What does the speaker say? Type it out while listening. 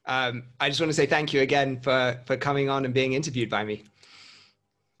I just want to say thank you again for coming on and being interviewed by me.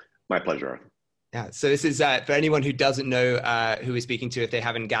 My pleasure. Yeah, so this is for anyone who doesn't know who we're speaking to, if they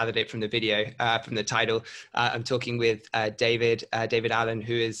haven't gathered it from the video, from the title. I'm talking with David Allen,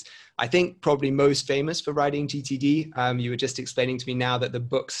 who is, I think, probably most famous for writing GTD. You were just explaining to me now that the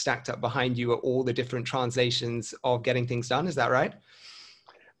books stacked up behind you are all the different translations of Getting Things Done. Is that right?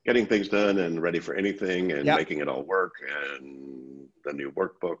 Getting Things Done and Ready for Anything and Yep. Making It All Work and the new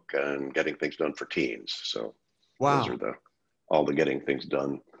workbook and Getting Things Done for Teens. So wow. Those are all the Getting Things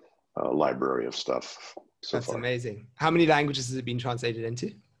Done library of stuff so That's far. amazing. How many languages has it been translated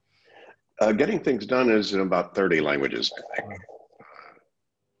into? Getting Things Done is in about 30 languages, I think.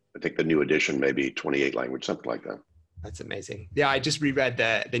 I think the new edition may be 28 languages, something like that. That's amazing. Yeah, I just reread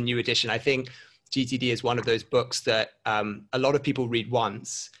the new edition. I think GTD is one of those books that a lot of people read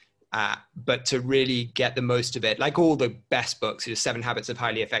once, but to really get the most of it, like all the best books, 7 Habits of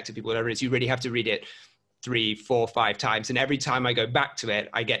Highly Effective People, whatever it is, you really have to read it 3, 4, 5 times. And every time I go back to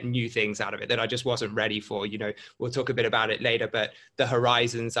it, I get new things out of it that I just wasn't ready for. We'll talk a bit about it later, but the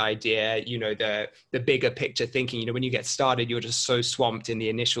horizons idea, the bigger picture thinking, when you get started, you're just so swamped in the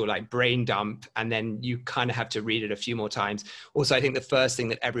initial like brain dump, and then you kind of have to read it a few more times. Also, I think the first thing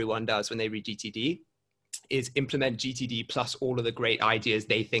that everyone does when they read GTD is implement GTD plus all of the great ideas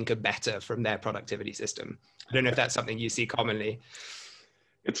they think are better from their productivity system. I don't know if that's something you see commonly.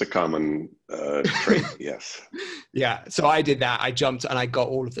 It's a common trait, yes. Yeah, so I did that. I jumped and I got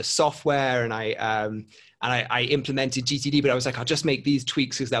all of the software and I implemented GTD, but I was like, I'll just make these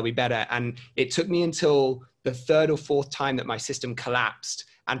tweaks because they'll be better. And it took me until the 3rd or 4th time that my system collapsed,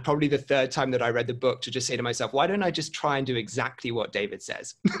 and probably the 3rd time that I read the book, to just say to myself, why don't I just try and do exactly what David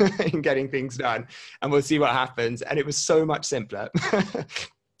says in Getting Things Done, and we'll see what happens. And it was so much simpler.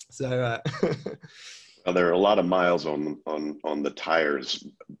 Well, there are a lot of miles on the tires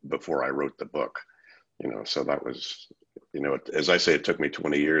before I wrote the book, so that was, as I say, it took me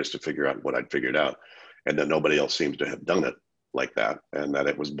 20 years to figure out what I'd figured out, and that nobody else seems to have done it like that, and that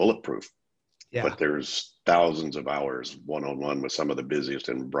it was bulletproof. Yeah. But there's thousands of hours one-on-one with some of the busiest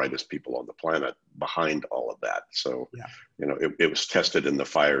and brightest people on the planet behind all of that. So, yeah. It was tested in the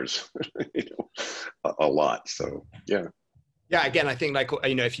fires, a lot. So, yeah. Yeah, again, I think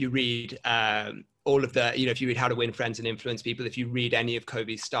if you read all of the, if you read How to Win Friends and Influence People, if you read any of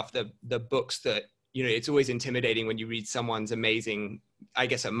Covey's stuff, the books that, it's always intimidating when you read someone's amazing, I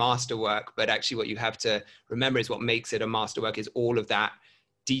guess, a masterwork, but actually what you have to remember is what makes it a masterwork is all of that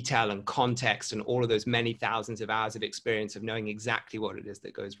detail and context and all of those many thousands of hours of experience of knowing exactly what it is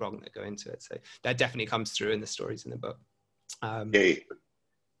that goes wrong that go into it. So that definitely comes through in the stories in the book.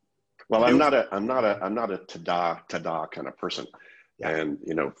 Well, I'm not a ta-da kind of person. Yeah. And,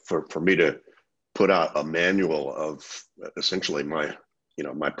 for me to put out a manual of essentially my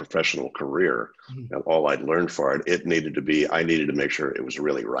professional career, mm-hmm. and all I'd learned for it, I needed to make sure it was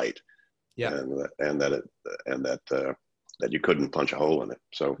really right. Yeah. And that you couldn't punch a hole in it.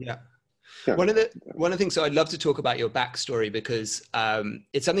 So, yeah. One of the things, so I'd love to talk about your backstory, because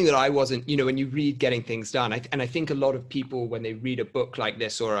it's something that I wasn't, when you read Getting Things Done, I think a lot of people, when they read a book like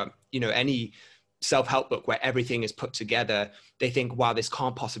this, or any self-help book where everything is put together, they think, wow, this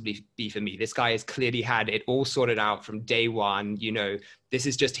can't possibly be for me. This guy has clearly had it all sorted out from day one. This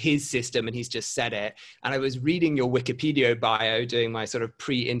is just his system and he's just said it. And I was reading your Wikipedia bio, doing my sort of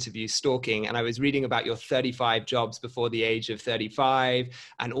pre-interview stalking, and I was reading about your 35 jobs before the age of 35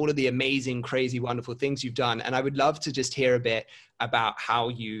 and all of the amazing, crazy, wonderful things you've done. And I would love to just hear a bit about how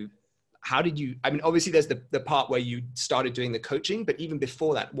did you, obviously there's the part where you started doing the coaching, but even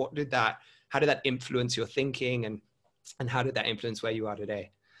before that, how did that influence your thinking, and how did that influence where you are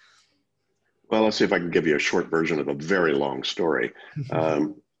today? Well, let's see if I can give you a short version of a very long story.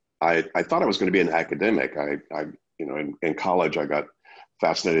 I thought I was going to be an academic. In college, I got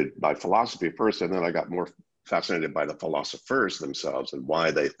fascinated by philosophy first, and then I got more fascinated by the philosophers themselves and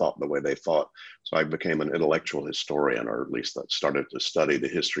why they thought the way they thought. So I became an intellectual historian, or at least started to study the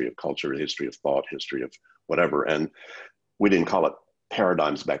history of culture, the history of thought, history of whatever. And we didn't call it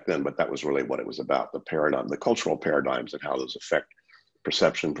paradigms back then, but that was really what it was about, the cultural paradigms and how those affect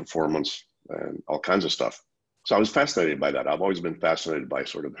perception, performance, and all kinds of stuff. So I was fascinated by that. I've always been fascinated by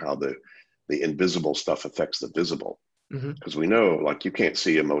sort of how the invisible stuff affects the visible. Because we know, like, you can't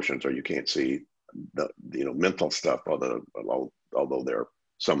see emotions, or you can't see the mental stuff, although there are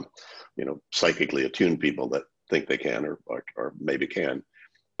some psychically attuned people that think they can or maybe can.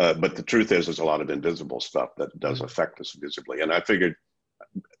 But the truth is, there's a lot of invisible stuff that does affect us visibly. And I figured,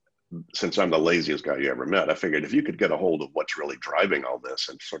 since I'm the laziest guy you ever met, I figured if you could get a hold of what's really driving all this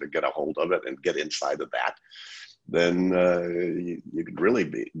and sort of get a hold of it and get inside of that, then you could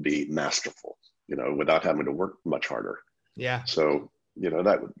really be masterful, without having to work much harder. Yeah. So,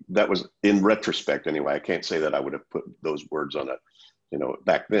 that was, in retrospect anyway, I can't say that I would have put those words on it,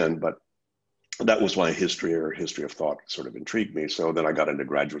 back then, but that was why history of thought sort of intrigued me. So then I got into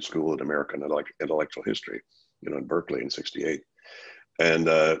graduate school at American Intellectual History, in Berkeley in '68. And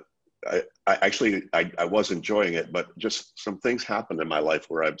I was enjoying it, but just some things happened in my life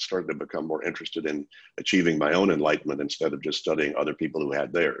where I've started to become more interested in achieving my own enlightenment instead of just studying other people who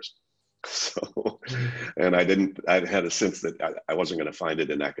had theirs. So, and I had a sense that I wasn't going to find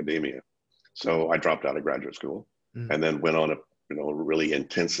it in academia. So I dropped out of graduate school and then went on a really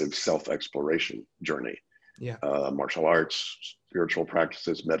intensive self-exploration journey. Yeah. Martial arts, spiritual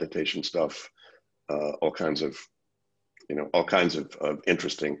practices, meditation stuff, all kinds of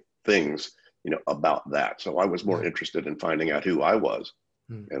interesting things, about that. So I was more interested in finding out who I was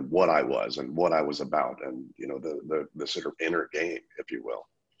and what I was and what I was about, and the sort of inner game, if you will,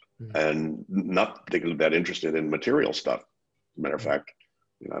 and not particularly that interested in material stuff. As a matter of fact,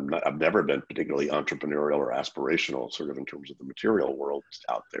 I've never been particularly entrepreneurial or aspirational, sort of in terms of the material world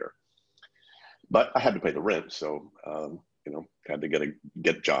out there. But I had to pay the rent, so had to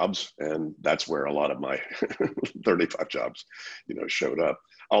get jobs, and that's where a lot of my 35 jobs, showed up.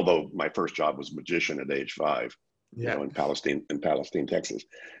 Although my first job was magician at age 5, in Palestine, Texas.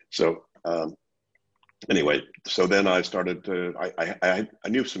 So anyway, so then I started to.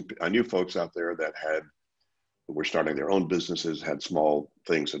 I knew folks out there that were starting their own businesses, had small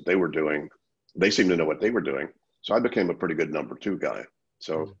things that they were doing. They seemed to know what they were doing, so I became a pretty good number 2 guy.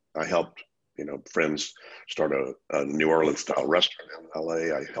 So I helped friends start a New Orleans style restaurant in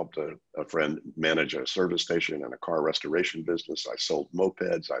LA. I helped a friend manage a service station and a car restoration business. I sold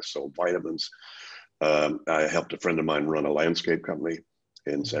mopeds. I sold vitamins. I helped a friend of mine run a landscape company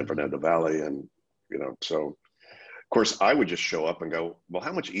in San Fernando Valley. And, so of course I would just show up and go, well,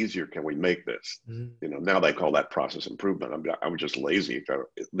 how much easier can we make this? Now they call that process improvement. I was just lazy.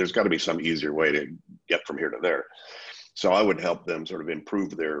 There's got to be some easier way to get from here to there. So I would help them sort of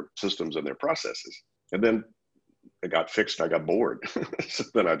improve their systems and their processes. And then it got fixed. I got bored. So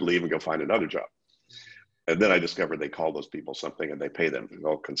then I'd leave and go find another job. And then I discovered they call those people something and they pay them.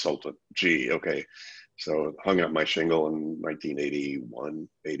 Oh, consultant. Gee, okay. So hung up my shingle in 1981,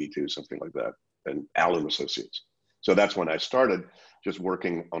 82, something like that. And Allen Associates. So that's when I started just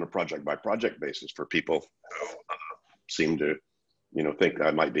working on a project by project basis for people who seemed to think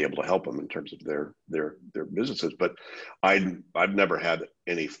I might be able to help them in terms of their businesses. But I've never had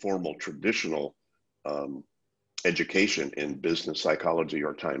any formal traditional education in business psychology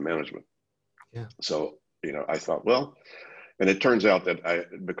or time management. Yeah. So, I thought, well, and it turns out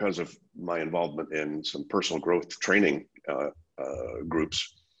that because of my involvement in some personal growth training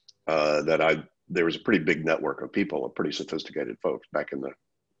groups, there was a pretty big network of people, pretty sophisticated folks back in the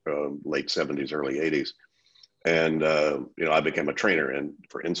late 70s, early 80s. And, I became a trainer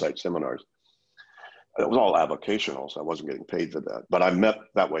for Insight seminars. It was all avocational, so I wasn't getting paid for that. But I met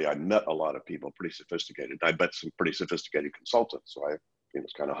a lot of people, pretty sophisticated. I met some pretty sophisticated consultants. So I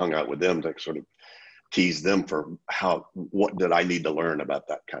kind of hung out with them to sort of tease them for what did I need to learn about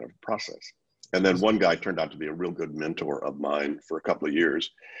that kind of process. And then one guy turned out to be a real good mentor of mine for a couple of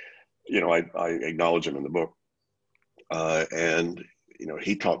years. I acknowledge him in the book. And,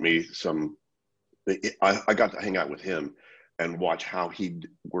 he taught me I got to hang out with him and watch how he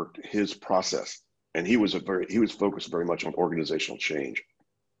worked his process. And he was focused very much on organizational change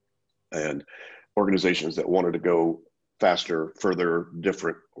and organizations that wanted to go faster, further,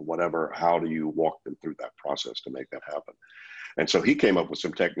 different, whatever. How do you walk them through that process to make that happen? And so he came up with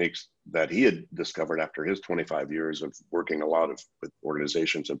some techniques that he had discovered after his 25 years of working a lot with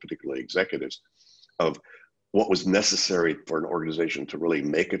organizations and particularly executives, of what was necessary for an organization to really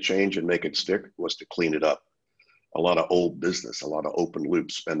make a change and make it stick was to clean it up. A lot of old business, a lot of open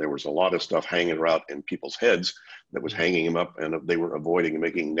loops. And there was a lot of stuff hanging around in people's heads that was hanging them up, and they were avoiding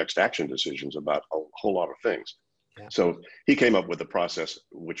making next action decisions about a whole lot of things. Yeah. So he came up with a process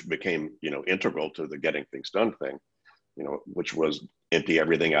which became, integral to the getting things done thing, which was empty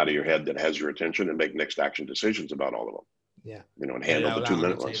everything out of your head that has your attention and make next action decisions about all of them. Yeah. And handle the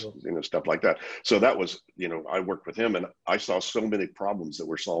 2-minute ones, stuff like that. So that was, I worked with him, and I saw so many problems that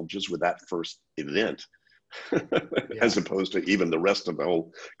were solved just with that first event, as opposed to even the rest of the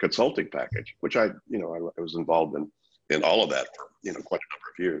whole consulting package, which I was involved in all of that for, quite a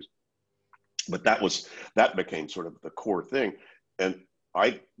number of years. But that became sort of the core thing. And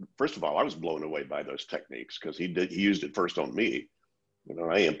first of all, I was blown away by those techniques because he used it first on me.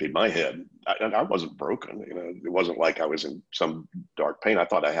 I emptied my head. I wasn't broken. It wasn't like I was in some dark pain. I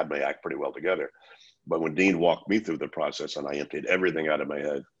thought I had my act pretty well together. But when Dean walked me through the process and I emptied everything out of my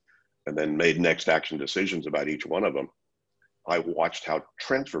head and then made next action decisions about each one of them, I watched how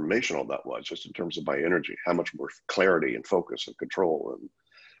transformational that was, just in terms of my energy, how much more clarity and focus and control and,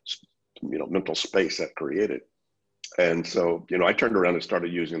 mental space that created. And so, I turned around and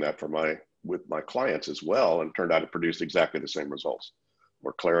started using that with my clients as well, and turned out it produced exactly the same results: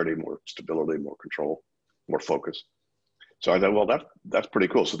 more clarity, more stability, more control, more focus. So I thought, well, that's pretty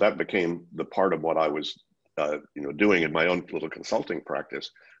cool. So that became the part of what I was, doing in my own little consulting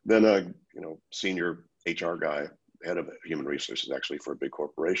practice. Then, senior HR guy, head of human resources, actually for a big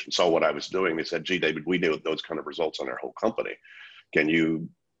corporation, saw what I was doing. They said, "Gee, David, we need those kind of results on our whole company. Can you,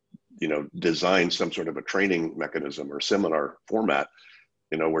 design some sort of a training mechanism or seminar format,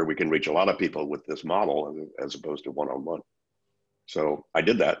 where we can reach a lot of people with this model as opposed to one-on-one?" So I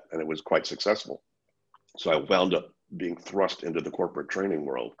did that, and it was quite successful. So I wound up being thrust into the corporate training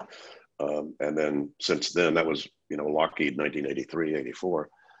world. And then since then, that was, Lockheed 1983, 84.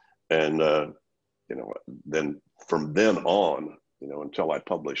 And, then from then on, until I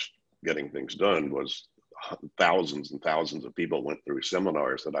published Getting Things Done, was thousands and thousands of people went through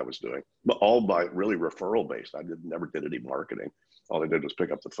seminars that I was doing, but all by really referral based. I never did any marketing. All I did was pick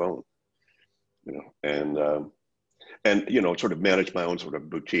up the phone, and sort of manage my own sort of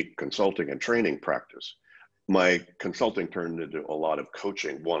boutique consulting and training practice. My consulting turned into a lot of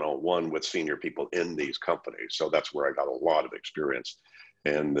coaching one-on-one with senior people in these companies. So that's where I got a lot of experience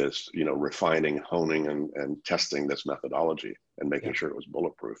in this, refining, honing, and testing this methodology and making sure it was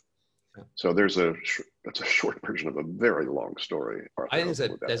bulletproof. Yeah. So that's a short version of a very long story, Arthur. I think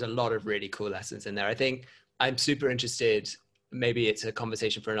there's a lot of really cool lessons in there. I think I'm super interested. Maybe it's a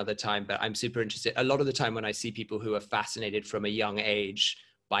conversation for another time, but I'm super interested. A lot of the time when I see people who are fascinated from a young age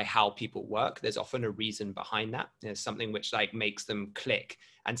by how people work, there's often a reason behind that. There's something which like makes them click.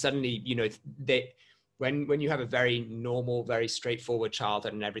 And suddenly, when you have a very normal, very straightforward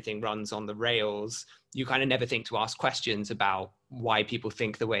childhood and everything runs on the rails, you kind of never think to ask questions about why people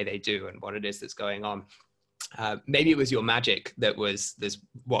think the way they do and what it is that's going on. Maybe it was your magic that was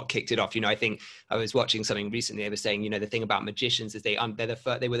what kicked it off. I think I was watching something recently. They were saying, the thing about magicians is they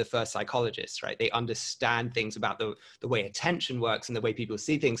were the first psychologists, right? They understand things about the way attention works and the way people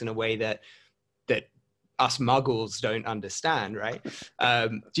see things in a way that us muggles don't understand, right?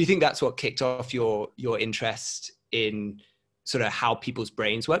 Do you think that's what kicked off your interest in sort of how people's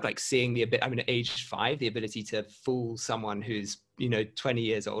brains work, like seeing at age 5, the ability to fool someone who's 20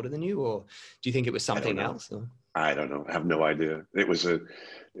 years older than you? Or do you think it was something else? Or? I don't know. I have no idea. It was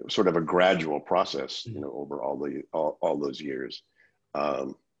sort of a gradual process, over all those years. I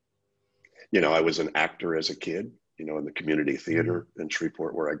was an actor as a kid, in the community theater in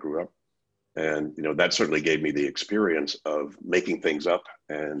Shreveport where I grew up. And, that certainly gave me the experience of making things up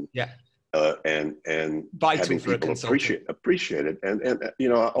and vital having for people appreciate it. And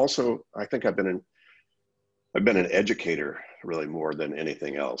also I think I've been an educator really more than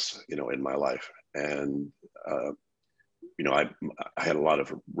anything else, in my life. And, I had a lot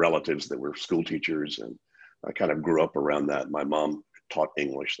of relatives that were school teachers, and I kind of grew up around that. My mom taught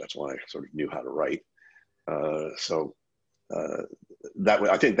English. That's why I sort of knew how to write. I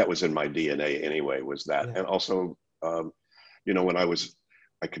think that was in my DNA anyway, was that. Yeah. And also, I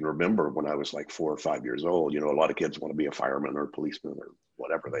can remember when I was like 4 or 5 years old, a lot of kids want to be a fireman or a policeman or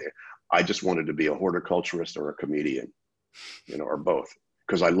whatever I just wanted to be a horticulturist or a comedian, or both,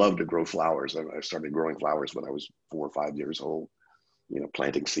 because I love to grow flowers. And I started growing flowers when I was 4 or 5 years old,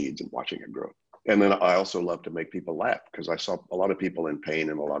 planting seeds and watching it grow. And then I also love to make people laugh, because I saw a lot of people in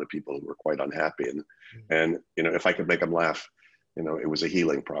pain and a lot of people who were quite unhappy. And if I could make them laugh, it was a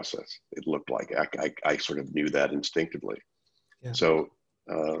healing process. It looked like I sort of knew that instinctively. Yeah. So,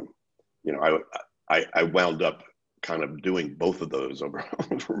 I wound up kind of doing both of those over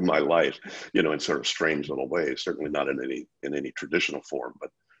my life, in sort of strange little ways. Certainly not in any traditional form,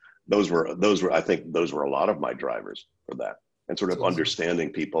 but those were I think those were a lot of my drivers for that. And sort of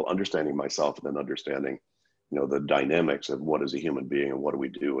understanding people, understanding myself, and then understanding, the dynamics of what is a human being and what do we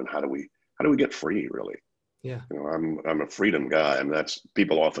do and how do we get free, really. Yeah. I'm a freedom guy, and that's,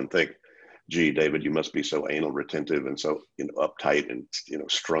 people often think, gee, David, you must be so anal retentive and so uptight and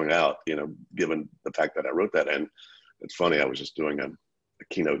strung out, given the fact that I wrote that. And it's funny, I was just doing a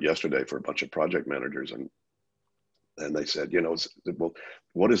keynote yesterday for a bunch of project managers, and they said, well,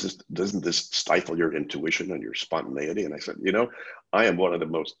 what is this? Doesn't this stifle your intuition and your spontaneity? And I said, I am one of the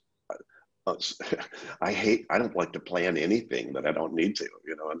most uh, I don't like to plan anything that I don't need to,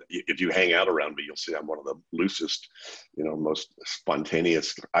 you know, and if you hang out around me, you'll see I'm one of the loosest, you know, most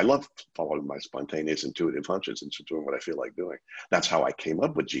spontaneous. I love following my spontaneous intuitive hunches and just doing what I feel like doing. That's how I came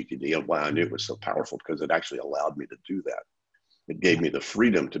up with GTD and why I knew it was so powerful, because it actually allowed me to do that. It gave me the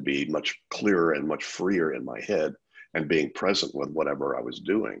freedom to be much clearer and much freer in my head and being present with whatever I was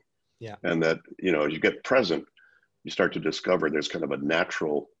doing. Yeah. And that, you know, as you get present, you start to discover there's kind of a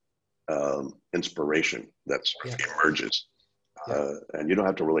natural inspiration that sort of emerges. And you don't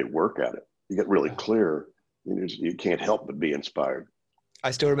have to really work at it. You get really clear. You can't help but be inspired. I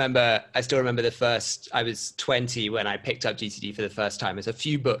still remember the first, I was 20 when I picked up GTD for the first time. There's a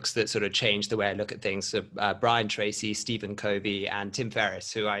few books that sort of changed the way I look at things. So Brian Tracy, Stephen Covey, and Tim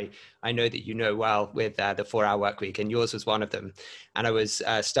Ferriss, who I know that you know well with the 4-Hour Workweek, and yours was one of them. And I was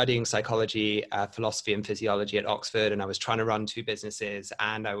studying psychology, philosophy and physiology at Oxford, and I was trying to run 2 businesses,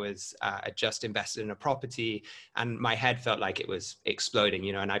 and I was just invested in a property, and my head felt like it was exploding,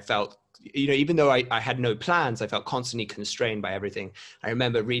 you know, and I felt, you know, even though I had no plans, I felt constantly constrained by everything. I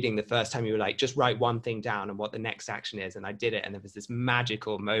remember reading the first time you were like, just write one thing down and what the next action is. And I did it. And there was this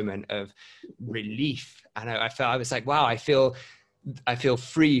magical moment of relief. And I was like, wow, I feel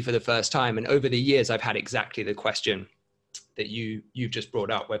free for the first time. And over the years, I've had exactly the question that you've just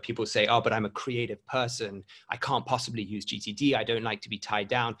brought up, where people say, oh, but I'm a creative person. I can't possibly use GTD. I don't like to be tied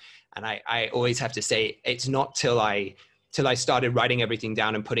down. And I always have to say, it's not till I started writing everything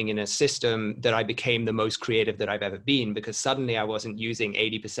down and putting in a system that I became the most creative that I've ever been, because suddenly I wasn't using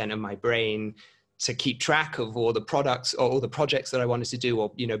 80% of my brain to keep track of all the products or all the projects that I wanted to do,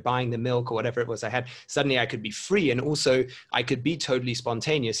 or, you know, buying the milk or whatever it was I had. Suddenly I could be free. And also I could be totally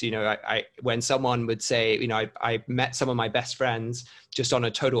spontaneous. You know, when someone would say, you know, I met some of my best friends just on a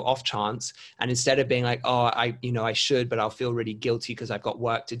total off chance. And instead of being like, oh, I should, but I'll feel really guilty because I've got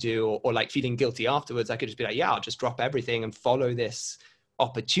work to do, or like feeling guilty afterwards, I could just be like, yeah, I'll just drop everything and follow this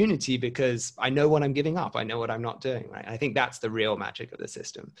opportunity because I know what I'm giving up. I know what I'm not doing. Right. I think that's the real magic of the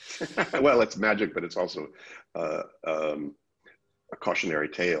system. Well, it's magic, but it's also a cautionary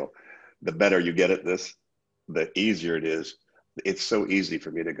tale. The better you get at this, the easier it is. It's so easy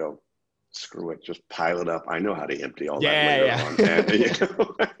for me to go, screw it, just pile it up. I know how to empty all that later on. And, you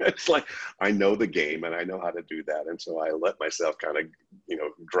know, it's like, I know the game and I know how to do that. And so I let myself kind of, you know,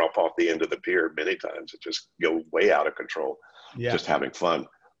 drop off the end of the pier many times and just go way out of control, just having fun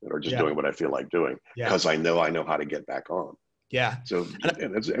or just doing what I feel like doing, because I know how to get back on. Yeah. So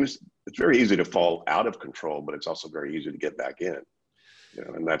and it's very easy to fall out of control, but it's also very easy to get back in. You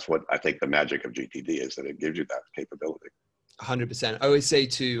know, and that's what I think the magic of GTD is, that it gives you that capability. 100%. I always say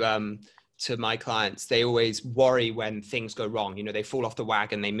to my clients, they always worry when things go wrong. You know, they fall off the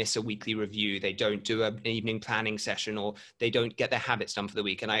wagon, they miss a weekly review, they don't do an evening planning session, or they don't get their habits done for the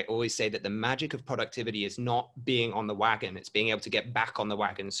week. And I always say that the magic of productivity is not being on the wagon, it's being able to get back on the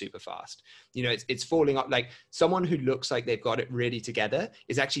wagon super fast. You know, it's falling off. Like someone who looks like they've got it really together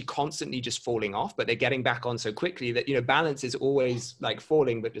is actually constantly just falling off, but they're getting back on so quickly that, you know, balance is always like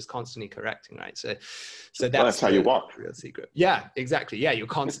falling, but just constantly correcting, right? So that's how you walk. Real secret. Yeah, exactly. Yeah, you're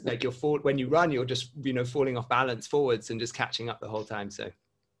constantly like when you run, you're just, you know, falling off balance forwards and just catching up the whole time. So,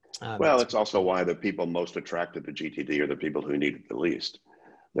 well, it's also why the people most attracted to GTD are the people who need it the least.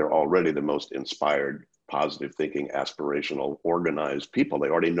 They're already the most inspired, positive thinking, aspirational, organized people. They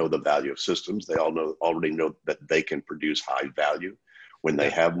already know the value of systems. They already know that they can produce high value when they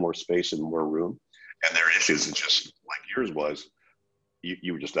have more space and more room. And their issues is just like yours was.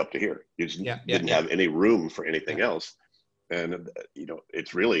 You were just up to here. You just didn't have any room for anything else. And, you know,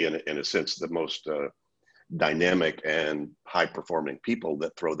 it's really, in a sense, the most dynamic and high-performing people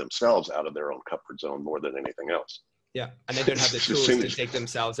that throw themselves out of their own comfort zone more than anything else. Yeah, and they don't have the tools to take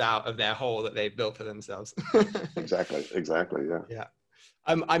themselves out of their hole that they've built for themselves. Exactly, yeah. Yeah.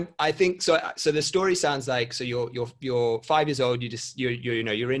 I think so. So the story sounds like, so you're 5 years old.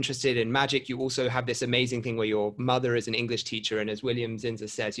 You're interested in magic. You also have this amazing thing where your mother is an English teacher, and as William Zinsser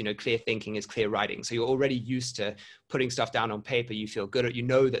says, you know, clear thinking is clear writing. So you're already used to putting stuff down on paper. You feel good at, you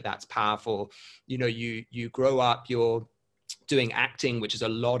know, that's powerful. You know, you grow up. You're doing acting, which is a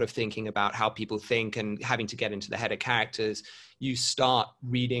lot of thinking about how people think and having to get into the head of characters. You start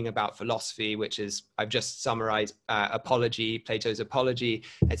reading about philosophy, which is, I've just summarized Apology, Plato's Apology.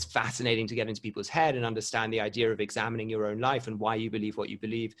 It's fascinating to get into people's head and understand the idea of examining your own life and why you believe what you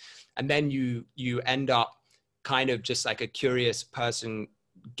believe. And then you end up kind of just like a curious person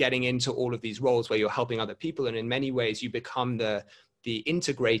getting into all of these roles where you're helping other people. And in many ways, you become the the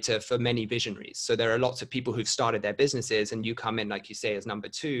integrator for many visionaries. So there are lots of people who've started their businesses, and you come in, like you say, as number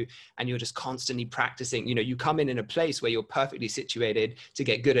two, and you're just constantly practicing. You know, you come in a place where you're perfectly situated to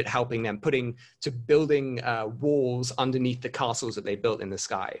get good at helping them, building walls underneath the castles that they built in the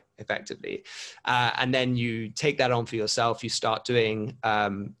sky, effectively. And then you take that on for yourself. You start doing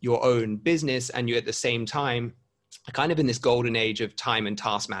your own business, and you at the same time kind of in this golden age of time and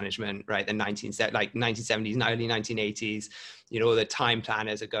task management, right? The 1970s and early 1980s, you know, all the time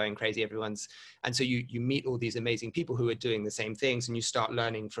planners are going crazy. And so you meet all these amazing people who are doing the same things, and you start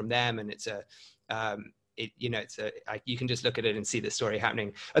learning from them. And you can just look at it and see the story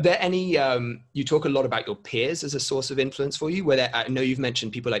happening. Are there any, you talk a lot about your peers as a source of influence for you. I know you've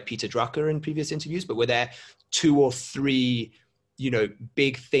mentioned people like Peter Drucker in previous interviews, but were there 2 or 3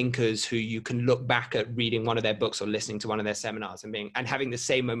 big thinkers who you can look back at reading one of their books or listening to one of their seminars and having the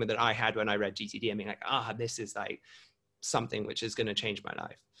same moment that I had when I read GTD and being like, this is like something which is going to change my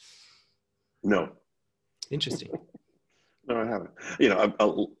life? No. Interesting. No, I haven't.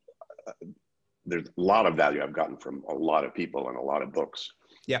 There's a lot of value I've gotten from a lot of people and a lot of books.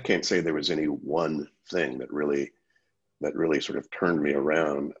 Yeah. Can't say there was any one thing that really sort of turned me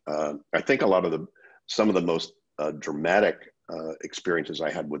around. I think some of the most dramatic experiences I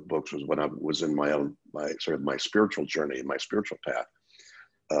had with books was when I was in my spiritual journey, my spiritual path,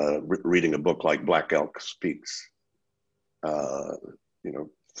 reading a book like Black Elk Speaks.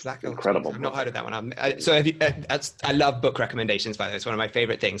 Black Elk incredible. Speaks. I've not heard of that one. I love book recommendations, by the way. It's one of my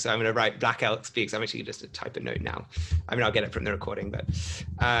favorite things. So I'm going to write Black Elk Speaks. I'm actually just to type a note now. I mean, I'll get it from the recording, but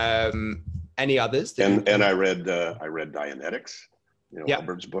any others? And I read Dianetics,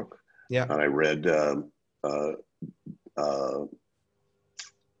 Albert's book. Yeah. And I read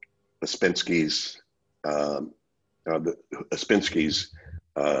Ouspensky's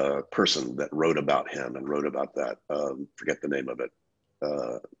person that wrote about him and wrote about that. Forget the name of it.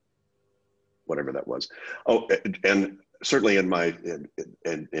 Whatever that was. Oh, and certainly in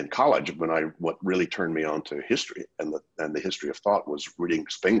college, what really turned me on to history and the history of thought was reading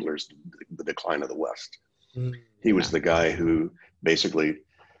Spengler's The Decline of the West. He was the guy who basically,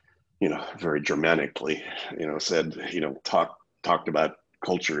 very Germanically, said, talked about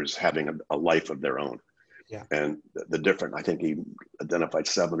cultures having a life of their own. Yeah. And the different, I think he identified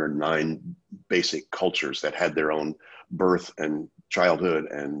 7 or 9 basic cultures that had their own birth and childhood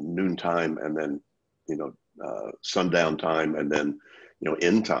and noontime, and then, sundown time, and then,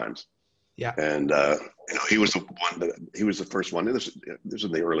 end times. Yeah. And, he was the first one. This was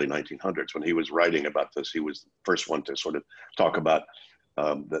in the early 1900s when he was writing about this. He was the first one to sort of talk about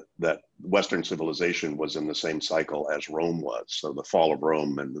that Western civilization was in the same cycle as Rome was. So the fall of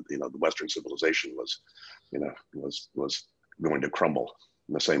Rome and the Western civilization was going to crumble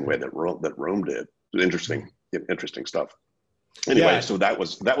in the same way that Rome did. Interesting stuff. Anyway, so that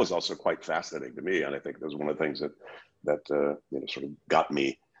was also quite fascinating to me, and I think it was one of the things that sort of got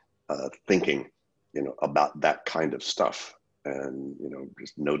me thinking about that kind of stuff, and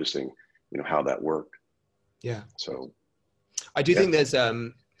just noticing how that worked. Yeah. So I do think there's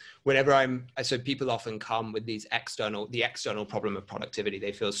so people often come with the external problem of productivity.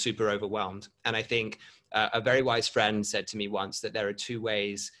 They feel super overwhelmed. And I think a very wise friend said to me once that there are 2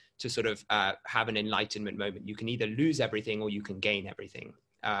 ways to sort of have an enlightenment moment. You can either lose everything or you can gain everything.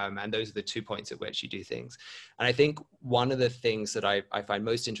 And those are the 2 points at which you do things. And I think one of the things that I find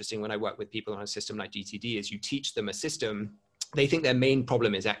most interesting when I work with people on a system like GTD is you teach them a system. They think their main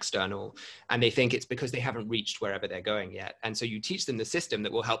problem is external, and they think it's because they haven't reached wherever they're going yet. And so you teach them the system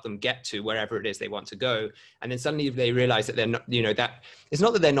that will help them get to wherever it is they want to go. And then suddenly they realize that they're not, that it's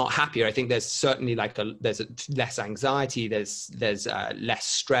not that they're not happier. I think there's certainly there's less anxiety, there's less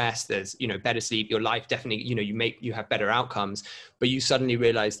stress, there's, better sleep. Your life definitely, you have better outcomes, but you suddenly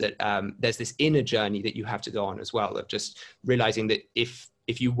realize that there's this inner journey that you have to go on as well, of just realizing that if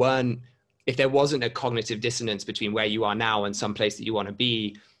there wasn't a cognitive dissonance between where you are now and some place that you want to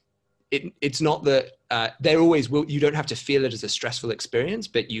be, it's not that there always will. You don't have to feel it as a stressful experience,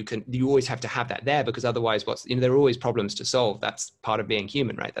 but you always have to have that there, because otherwise, there are always problems to solve. That's part of being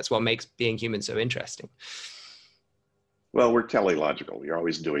human, right? That's what makes being human so interesting. Well, we're teleological. You're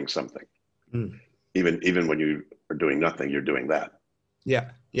always doing something. Even when you are doing nothing, you're doing that.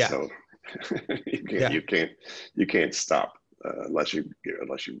 Yeah. Yeah. So you can't stop. Unless you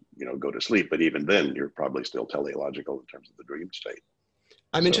go to sleep, but even then you're probably still teleological in terms of the dream state.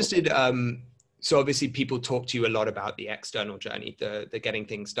 I'm interested. So obviously people talk to you a lot about the external journey, the getting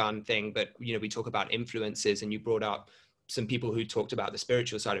things done thing, but we talk about influences, and you brought up some people who talked about the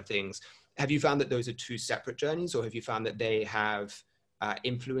spiritual side of things. Have you found that those are 2 separate journeys, or have you found that they have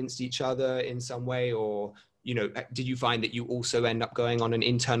influenced each other in some way, or you know, did you find that you also end up going on an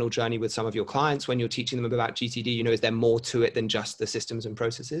internal journey with some of your clients when you're teaching them about GTD? You know, is there more to it than just the systems and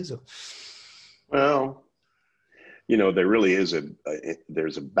processes? Or? Well, you know, there really is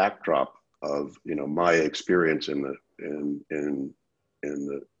there's a backdrop of, you know, my experience in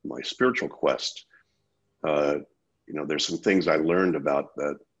my spiritual quest. You know, there's some things I learned about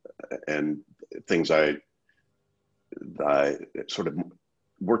that, and things I sort of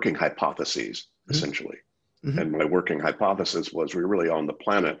working hypotheses, essentially. Mm-hmm. And my working hypothesis was we're really on the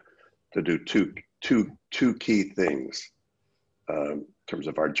planet to do two key things in terms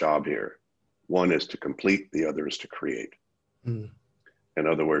of our job here. One is to complete, the other is to create. Mm. In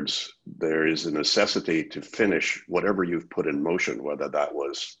other words, there is a necessity to finish whatever you've put in motion, whether that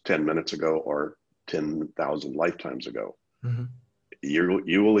was 10 minutes ago or 10,000 lifetimes ago. Mm-hmm.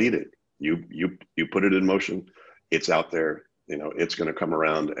 You will eat it. You put it in motion. It's out there. You know, it's going to come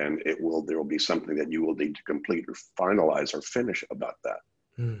around, and there will be something that you will need to complete or finalize or finish about that.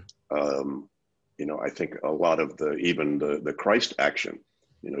 Mm. You know, I think a lot of even the Christ action,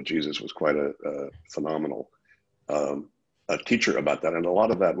 you know, Jesus was quite a phenomenal a teacher about that. And a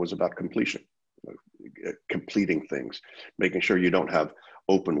lot of that was about completion, completing things, making sure you don't have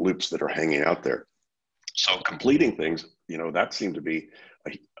open loops that are hanging out there. So completing things, you know, that seemed to be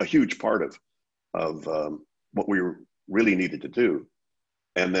a huge part of what we really needed to do.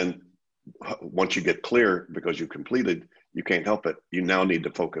 And then once you get clear, because you completed, you can't help it. You now need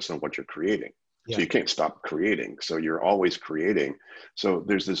to focus on what you're creating. Yeah. So you can't stop creating. So you're always creating. So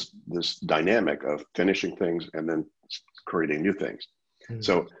there's this dynamic of finishing things and then creating new things. Mm.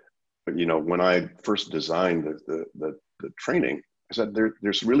 So, you know, when I first designed the training, I said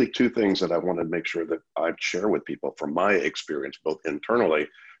there's really two things that I want to make sure that I share with people from my experience, both internally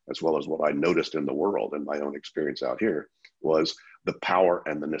as well as what I noticed in the world and my own experience out here, was the power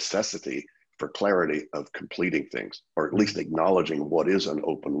and the necessity for clarity of completing things, or at least acknowledging what is an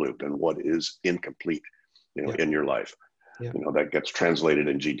open loop and what is incomplete, you know, in your life. Yeah. You know, that gets translated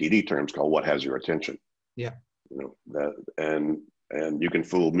in GTD terms called what has your attention. Yeah. You know, that, and you can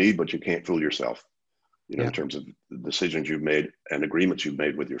fool me, but you can't fool yourself, you know, in terms of the decisions you've made and agreements you've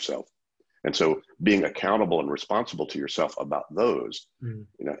made with yourself. And so being accountable and responsible to yourself about those, you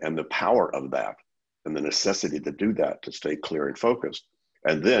know, and the power of that and the necessity to do that, to stay clear and focused.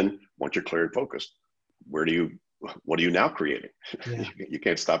 And then once you're clear and focused, what are you now creating? Yeah. You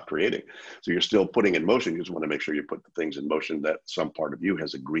can't stop creating. So you're still putting in motion. You just want to make sure you put the things in motion that some part of you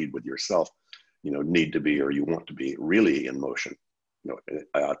has agreed with yourself, you know, need to be, or you want to be really in motion, you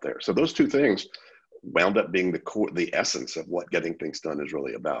know, out there. So those two things wound up being the core, the essence of what getting things done is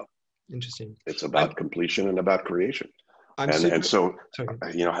really about. Interesting. It's about completion and about creation. And so,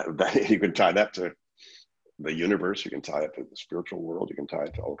 you know, you can tie that to the universe, you can tie it to the spiritual world, you can tie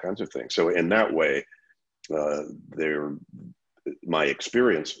it to all kinds of things. So in that way, my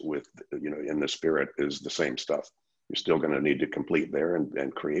experience with, you know, in the spirit is the same stuff. You're still going to need to complete there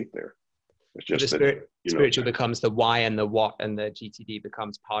and create there. It's just the spiritual becomes the why and the what, and the GTD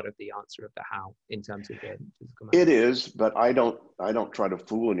becomes part of the answer of the how in terms of the physical. It is, but I don't try to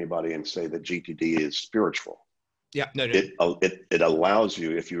fool anybody and say that GTD is spiritual. Yeah, no. It allows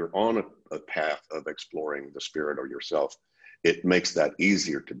you, if you're on a path of exploring the spirit or yourself, it makes that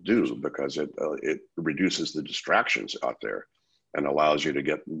easier to do, because it reduces the distractions out there and allows you to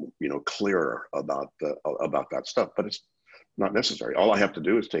get, you know, clearer about that stuff. But it's not necessary. All I have to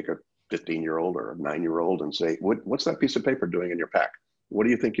do is take a 15-year-old or a 9-year-old and say, what's that piece of paper doing in your pack? What do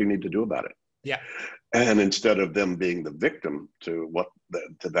you think you need to do about it? Yeah. And instead of them being the victim to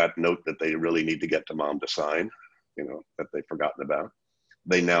that note that they really need to get to mom to sign, you know, that they've forgotten about,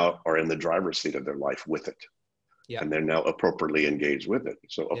 they now are in the driver's seat of their life with it. Yeah. And they're now appropriately engaged with it.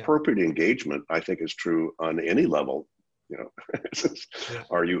 So appropriate engagement, I think, is true on any level. You know,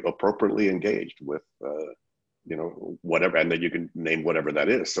 Are you appropriately engaged with, you know, whatever, and then you can name whatever that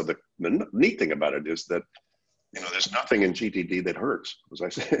is. So the neat thing about it is that, you know, there's nothing in GTD that hurts. As I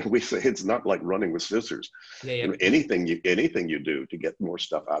say, we say it's not like running with scissors. Yeah. You know, anything you do to get more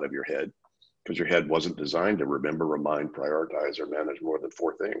stuff out of your head, because your head wasn't designed to remember, remind, prioritize, or manage more than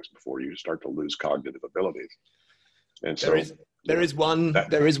 4 things before you start to lose cognitive abilities. And so there is one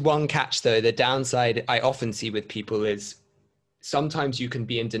catch though. The downside I often see with people is sometimes you can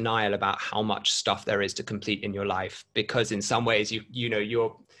be in denial about how much stuff there is to complete in your life, because in some ways you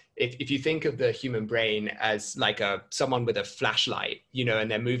know if you think of the human brain as like someone with a flashlight, you know, and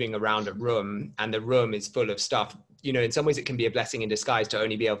they're moving around a room and the room is full of stuff, you know, in some ways it can be a blessing in disguise to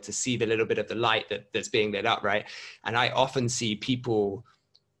only be able to see the little bit of the light that's being lit up, right? And I often see people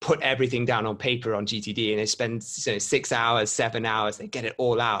put everything down on paper on GTD, and they spend 6 hours, 7 hours, they get it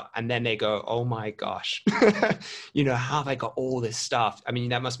all out. And then they go, oh my gosh, how have I got all this stuff? I mean,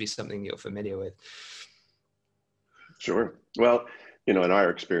 that must be something you're familiar with. Sure. Well, in our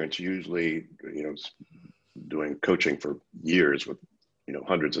experience, usually, doing coaching for years with,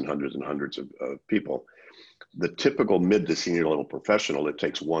 hundreds and hundreds and hundreds of people, the typical mid to senior level professional, it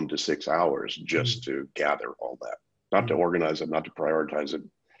takes 1 to 6 hours just to gather all that, not to organize it, not to prioritize it,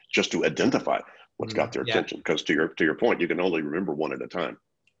 just to identify what's got their attention. Because to your point, you can only remember one at a time.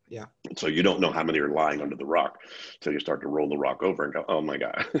 Yeah. So you don't know how many are lying under the rock until you start to roll the rock over and go, oh my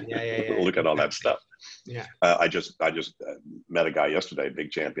God, look at all that stuff. Yeah. I just met a guy yesterday, a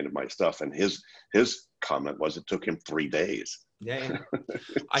big champion of my stuff. And his comment was it took him 3 days. Yeah.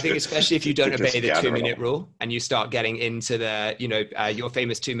 I think especially if you don't obey the 2-minute rule and you start getting into the, your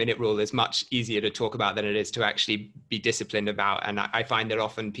famous 2-minute rule is much easier to talk about than it is to actually be disciplined about. And I find that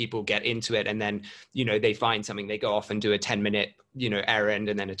often people get into it and then, they find something, they go off and do a 10-minute, errand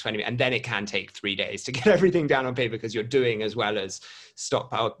and then a 20-minute, and then it can take 3 days to get everything down on paper because you're doing as well as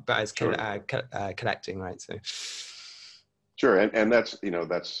collecting, right? So. Sure. And that's,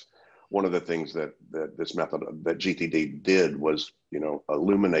 that's one of the things that this method that GTD did was,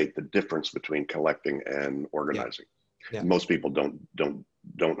 illuminate the difference between collecting and organizing. Yeah. Most people don't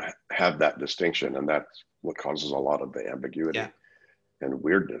have that distinction, and that's what causes a lot of the ambiguity and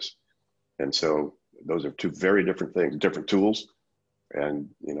weirdness. And so those are two very different things, different tools, and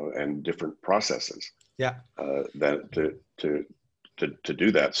and different processes. Yeah. That to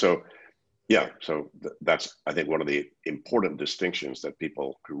do that. So. Yeah, so that's, I think, one of the important distinctions that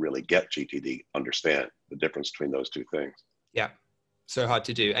people who really get GTD understand, the difference between those two things. Yeah, so hard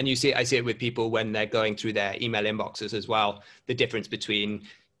to do. And I see it with people when they're going through their email inboxes as well, the difference between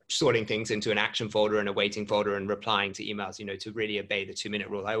sorting things into an action folder and a waiting folder and replying to emails, to really obey the 2-minute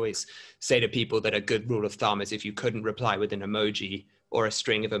rule. I always say to people that a good rule of thumb is if you couldn't reply with an emoji or a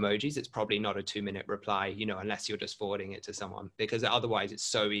string of emojis, it's probably not a 2-minute reply, unless you're just forwarding it to someone, because otherwise it's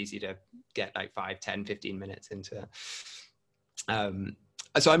so easy to get like 5, 10, 15 minutes into.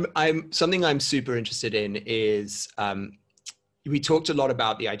 So something I'm super interested in is, we talked a lot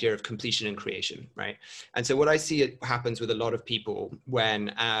about the idea of completion and creation, right? And so what I see happens with a lot of people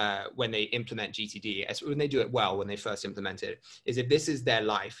when they implement GTD, when they do it well, when they first implement it, is if this is their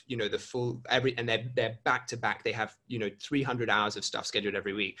life, the full and they're back to back, they have 300 hours of stuff scheduled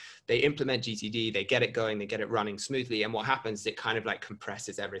every week. They implement GTD, they get it going, they get it running smoothly, and what happens? It kind of like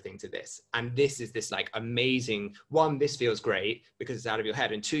compresses everything to this. And this is this like amazing one. This feels great because it's out of your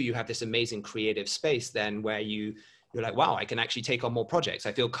head, and 2, you have this amazing creative space then where you're like, wow, I can actually take on more projects.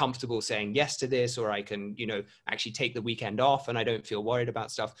 I feel comfortable saying yes to this, or I can, actually take the weekend off and I don't feel worried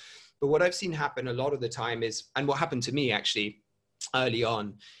about stuff. But what I've seen happen a lot of the time is, and what happened to me actually early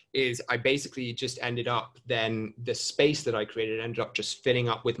on, is I basically just ended up, then the space that I created ended up just filling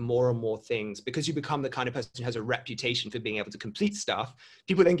up with more and more things, because you become the kind of person who has a reputation for being able to complete stuff.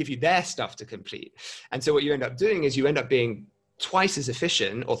 People then give you their stuff to complete. And so what you end up doing is you end up being twice as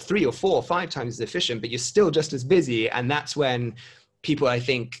efficient, or 3 or 4 or 5 times as efficient, but you're still just as busy. And that's when people, I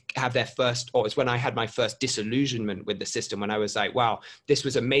think, have their first, or it's when I had my first disillusionment with the system, when I was like, wow, this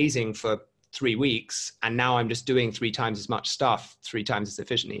was amazing for 3 weeks, and now I'm just doing 3 times as much stuff, 3 times as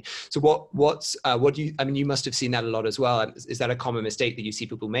efficiently. So what do you, I mean, you must have seen that a lot as well. Is that a common mistake that you see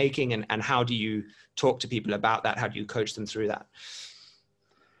people making? And how do you talk to people about that? How do you coach them through that?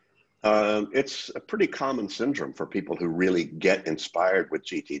 It's a pretty common syndrome for people who really get inspired with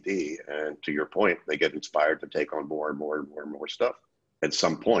GTD. And to your point, they get inspired to take on more and more and more and more stuff. At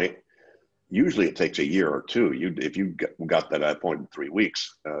some point, usually it takes a year or 2. If you got that point in 3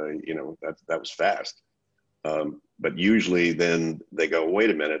 weeks, that was fast. But usually then they go, wait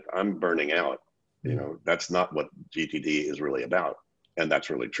a minute, I'm burning out. That's not what GTD is really about. And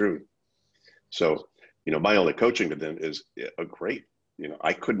that's really true. So, my only coaching to them is great.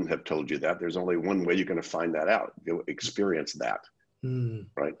 I couldn't have told you that. There's only one way you're going to find that out. You'll experience that,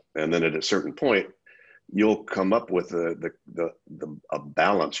 right? And then at a certain point, you'll come up with a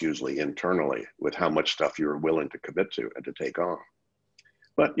balance, usually internally, with how much stuff you're willing to commit to and to take on.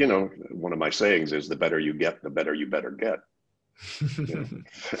 But one of my sayings is, the better you get, the better you better get.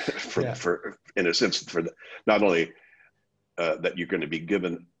 For in a sense, for not only that you're going to be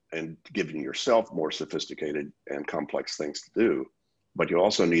giving yourself more sophisticated and complex things to do, but you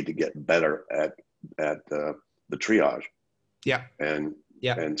also need to get better at the triage. Yeah. And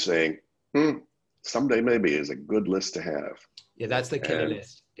saying, someday maybe is a good list to have. Yeah, that's the killer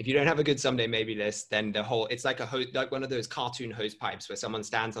list. If you don't have a good someday maybe list, then it's like like one of those cartoon hose pipes where someone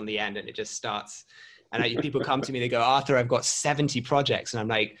stands on the end and it just starts People come to me, they go, Arthur, I've got 70 projects. And I'm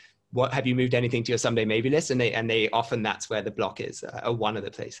like, what, have you moved anything to your someday maybe list? And they often, that's where the block is, or one of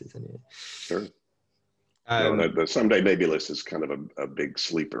the places. Sure. No, the someday maybe list is kind of a big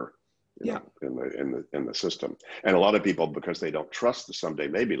sleeper, you know, in the system. And a lot of people, because they don't trust the someday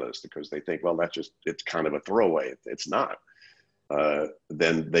maybe list, because they think, well, it's kind of a throwaway. It's not.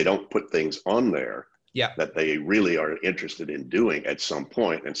 Then they don't put things on there that they really are interested in doing at some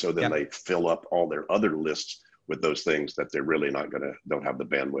point. And so then they fill up all their other lists with those things that they're really don't have the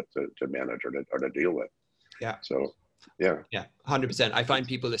bandwidth to manage or to deal with. Yeah. So, yeah. 100%. I find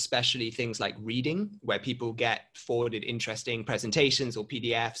people, especially things like reading, where people get forwarded interesting presentations or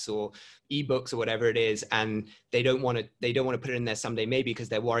PDFs or ebooks or whatever it is, and they don't want to put it in there someday maybe because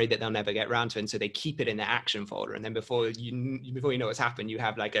they're worried that they'll never get around to it, and so they keep it in their action folder. And then before you know what's happened, you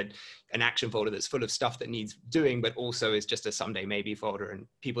have like an action folder that's full of stuff that needs doing, but also is just a someday maybe folder. And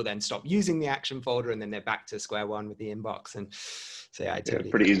people then stop using the action folder, and then they're back to square one with the inbox. And so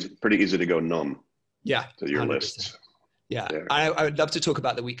pretty easy to go numb. To your 100%. lists. Yeah. I would love to talk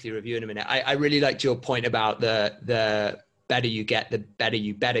about the weekly review in a minute. I really liked your point about the better you get, the better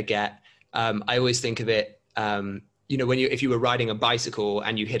you better get. I always think of it, you know, if you were riding a bicycle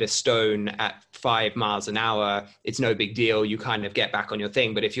and you hit a stone at 5 miles an hour, it's no big deal. You kind of get back on your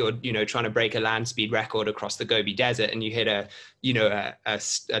thing. But if you're, you know, trying to break a land speed record across the Gobi Desert and you hit a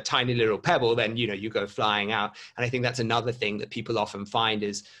tiny little pebble, then, you know, you go flying out. And I think that's another thing that people often find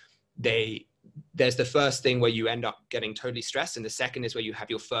is there's the first thing where you end up getting totally stressed. And the second is where you have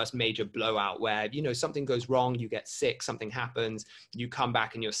your first major blowout where, you know, something goes wrong, you get sick, something happens, you come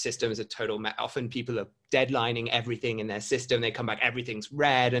back and your system is a total often people are deadlining everything in their system. They come back, everything's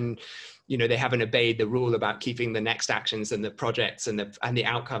red, and, you know, they haven't obeyed the rule about keeping the next actions and the projects and the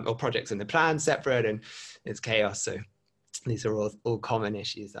outcome or projects and the plan separate, and it's chaos. So these are all common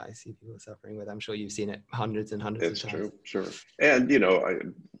issues that I see people suffering with. I'm sure you've seen it hundreds and hundreds of times. It's true, sure. And, you know,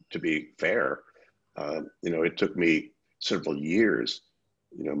 to be fair, you know, it took me several years,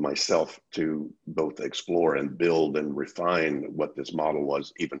 you know, myself to both explore and build and refine what this model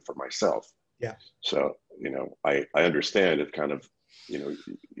was, even for myself. Yeah. So, you know, I understand it kind of, you know,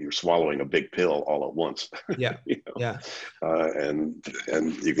 you're swallowing a big pill all at once. Yeah. You know? Yeah. And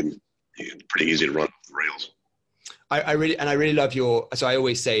you can pretty easy to run the rails. I really love so I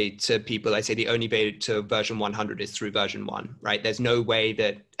always say to people, I say the only way to version 100 is through version 1, right? There's no way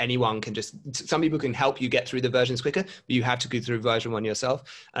that anyone can some people can help you get through the versions quicker, but you have to go through version 1 yourself.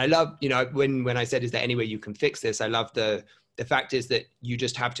 And I love, you know, when I said, is there any way you can fix this? I love the fact is that you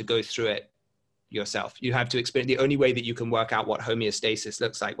just have to go through it yourself. You have to experience. The only way that you can work out what homeostasis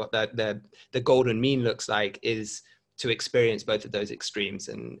looks like, what the golden mean looks like, is to experience both of those extremes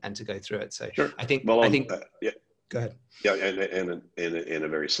and to go through it. So sure. I think, yeah. Go ahead. Yeah, and in a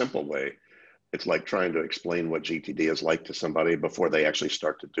very simple way, it's like trying to explain what GTD is like to somebody before they actually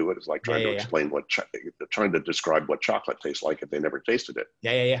start to do it. It's like trying to explain trying to describe what chocolate tastes like if they never tasted it.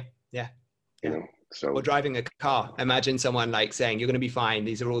 Yeah. You know, so. Or driving a car. Imagine someone like saying, "You're going to be fine.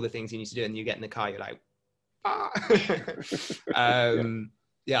 These are all the things you need to do," and you get in the car, you're like, ah.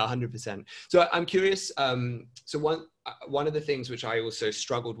 Yeah, 100%. So I'm curious. So one of the things which I also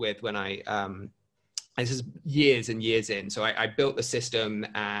struggled with when this is years and years in. So I built the system,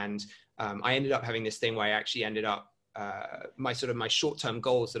 and I ended up having this thing where I actually ended up, my short-term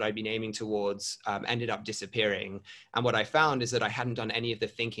goals that I'd been aiming towards ended up disappearing. And what I found is that I hadn't done any of the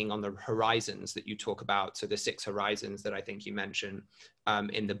thinking on the horizons that you talk about. So the 6 horizons that I think you mentioned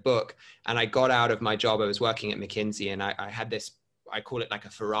in the book. And I got out of my job. I was working at McKinsey, and I had this, I call it like a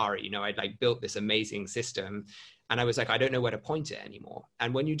Ferrari, you know, I'd like built this amazing system. And I was like, I don't know where to point it anymore.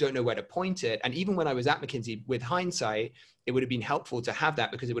 And when you don't know where to point it, and even when I was at McKinsey, with hindsight, it would have been helpful to have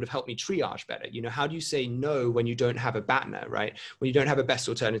that because it would have helped me triage better. You know, how do you say no when you don't have a BATNA, right? When you don't have a best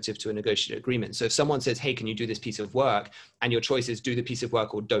alternative to a negotiated agreement. So if someone says, hey, can you do this piece of work? And your choice is do the piece of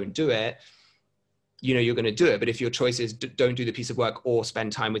work or don't do it, you know, you're going to do it. But if your choice is don't do the piece of work or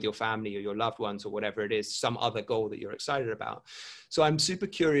spend time with your family or your loved ones or whatever it is, some other goal that you're excited about. So I'm super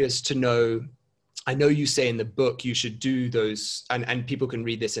curious to know, I know you say in the book you should do those, and people can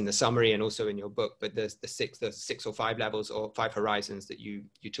read this in the summary and also in your book, but there's the 6 or 5 levels or 5 horizons that you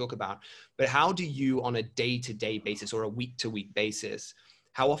talk about. But how do you, on a day-to-day basis or a week-to-week basis,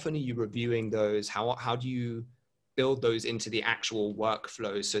 how often are you reviewing those? How do you build those into the actual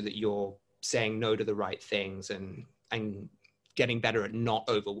workflow so that you're saying no to the right things and getting better at not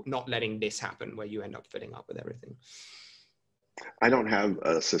letting this happen where you end up filling up with everything? I don't have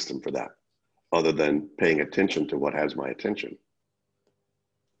a system for that, other than paying attention to what has my attention.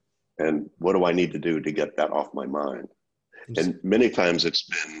 And what do I need to do to get that off my mind? And many times it's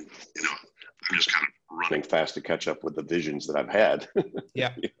been, you know, I'm just kind of happening fast to catch up with the visions that I've had.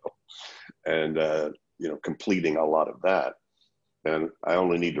 Yeah. You know, and completing a lot of that. And I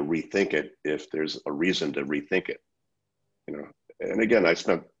only need to rethink it if there's a reason to rethink it. You know, and again, I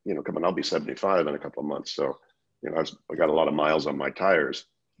spent, I'll be 75 in a couple of months. So, I got a lot of miles on my tires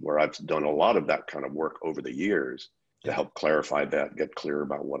where I've done a lot of that kind of work over the years to help clarify that, get clear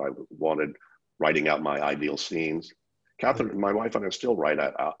about what I wanted, writing out my ideal scenes. Catherine, my wife and I still write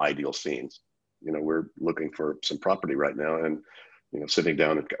out ideal scenes. We're looking for some property right now and, sitting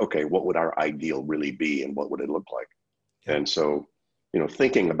down and, okay, what would our ideal really be and what would it look like? Yeah. And so,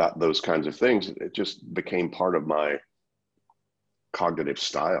 thinking about those kinds of things, it just became part of my cognitive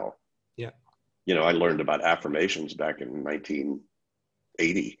style. Yeah. I learned about affirmations back in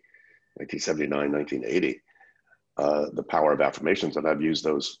 1979, 1980, the power of affirmations, and I've used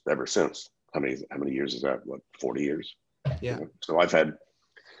those ever since. How many years is that? What, 40 years? Yeah. So I've had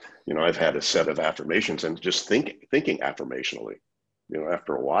a set of affirmations and just thinking affirmationally,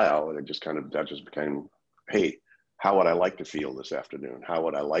 after a while, and that just became, hey, how would I like to feel this afternoon? How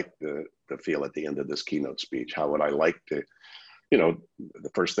would I like to feel at the end of this keynote speech? How would I like to,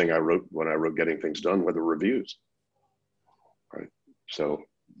 the first thing I wrote when I wrote Getting Things Done were the reviews, right? So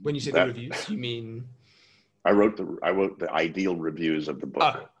when you say the reviews, you mean? I wrote the ideal reviews of the book.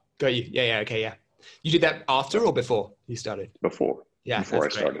 Oh, got you. Yeah. Okay. Yeah. You did that after or before you started? Before. Yeah. Before I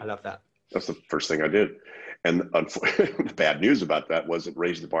started. I love that. That's the first thing I did. And the bad news about that was it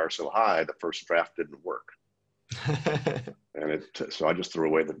raised the bar so high, the first draft didn't work. And so I just threw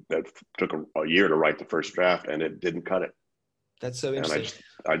away that took a year to write the first draft and it didn't cut it. That's so interesting.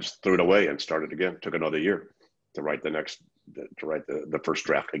 And I just threw it away and started again. Took another year to write the first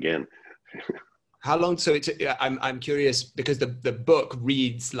draft again. How long? So I'm curious because the book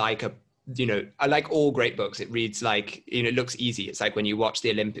reads like I like all great books. It reads like, it looks easy. It's like when you watch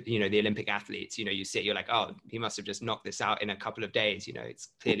the Olympic athletes, you sit, you're like, oh, he must have just knocked this out in a couple of days. It's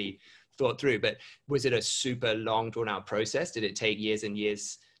clearly thought through. But was it a super long, drawn out process? Did it take years and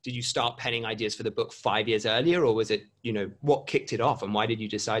years? Did you start penning ideas for the book 5 years earlier, or was it, what kicked it off, and why did you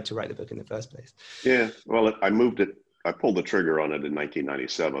decide to write the book in the first place? Yeah, well, I pulled the trigger on it in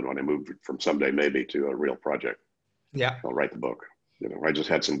 1997 when I moved from Someday Maybe to a real project. Yeah, I'll write the book. I just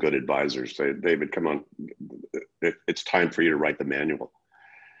had some good advisors say, David, come on, it's time for you to write the manual.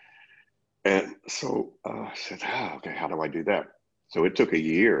 And so I said, okay, how do I do that? So it took a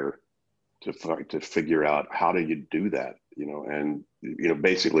year to figure out how do you do that, and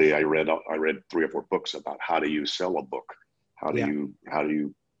basically I read 3 or 4 books about how do you sell a book, how do you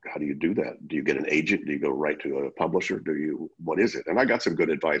do that? Do you get an agent? Do you go right to a publisher? What is it? And I got some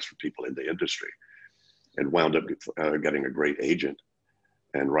good advice from people in the industry, and wound up getting a great agent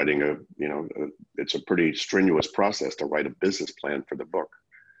and writing it's a pretty strenuous process to write a business plan for the book,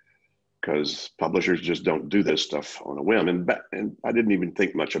 because publishers just don't do this stuff on a whim. And I didn't even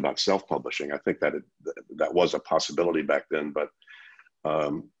think much about self-publishing. I think that was a possibility back then, but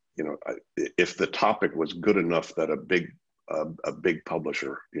if the topic was good enough that a big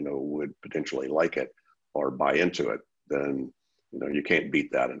publisher, would potentially like it or buy into it, then, you can't beat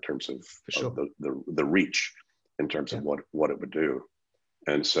that in terms of, sure, the reach in terms of what it would do.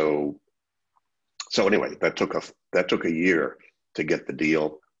 And so anyway, that took a year to get the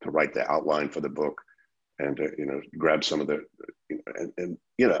deal, to write the outline for the book, and to, grab some of the, and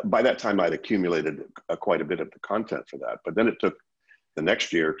by that time I'd accumulated quite a bit of the content for that. But then it took the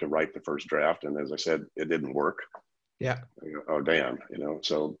next year to write the first draft, and as I said, it didn't work. Yeah. Oh damn,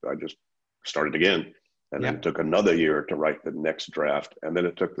 so I just started again, and then it took another year to write the next draft, and then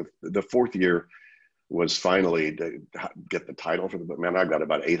it took the fourth year was finally to get the title for the book. Man, I got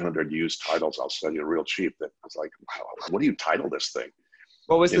about 800 used titles. I'll sell you real cheap. That was like, wow, what do you title this thing?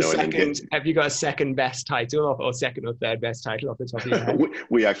 What was the second? Have you got a second best title, or second or third best title off the top of your head?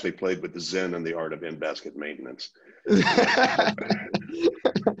 we actually played with the Zen and the Art of In-Basket Maintenance. But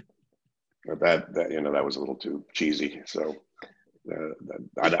that was a little too cheesy. So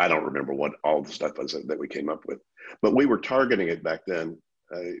I don't remember what all the stuff was that we came up with, but we were targeting it back then.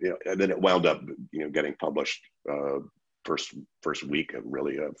 And then it wound up, getting published first week of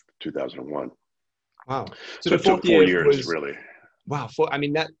 2001. Wow! So it took 4 years, really. Wow!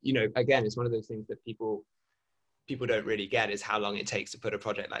 That again, it's one of those things that people don't really get, is how long it takes to put a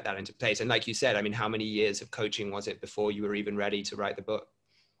project like that into place. And like you said, how many years of coaching was it before you were even ready to write the book?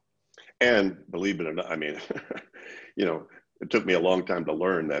 And believe it or not, it took me a long time to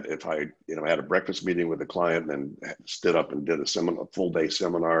learn that if I had a breakfast meeting with a client and then stood up and did a full day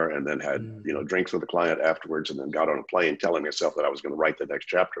seminar, and then had, drinks with the client afterwards, and then got on a plane telling myself that I was going to write the next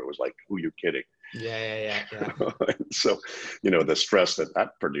chapter, it was like, who are you kidding? Yeah. So, the stress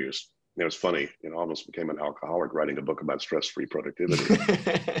that produced, it was funny, I almost became an alcoholic writing a book about stress-free productivity.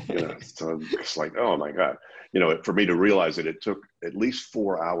 So it's like, oh my God, for me to realize that it took at least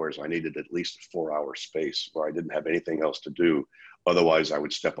 4 hours. I needed at least a 4 hour space where I didn't have anything else to do. Otherwise I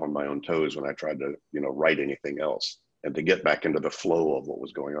would step on my own toes when I tried to, write anything else, and to get back into the flow of what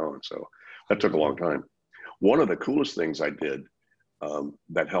was going on. So that took a long time. One of the coolest things I did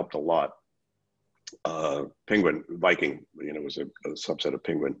that helped a lot, Penguin Viking, was a subset of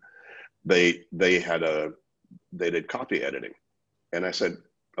Penguin. They did copy editing. And I said,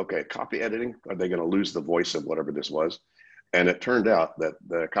 okay, copy editing, are they going to lose the voice of whatever this was? And it turned out that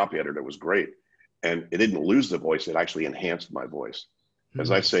the copy editor was great. And it didn't lose the voice, it actually enhanced my voice. As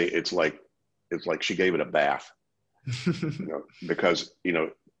I say, it's like she gave it a bath, because,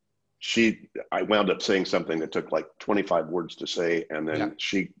 I wound up saying something that took like 25 words to say, and then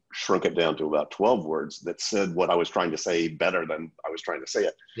she shrunk it down to about 12 words that said what I was trying to say better than I was trying to say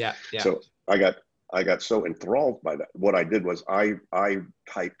it. Yeah. So I got so enthralled by that. What I did was I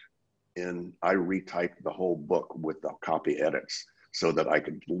retyped the whole book with the copy edits so that I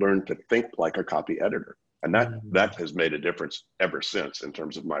could learn to think like a copy editor. And that has made a difference ever since in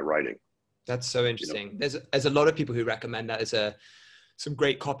terms of my writing. That's so interesting. There's a lot of people who recommend that as some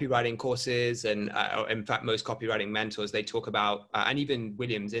great copywriting courses, and in fact, most copywriting mentors, they talk about, and even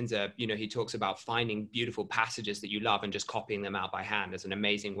William Zinser, he talks about finding beautiful passages that you love and just copying them out by hand as an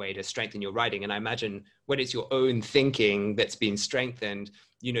amazing way to strengthen your writing. And I imagine when it's your own thinking that's been strengthened,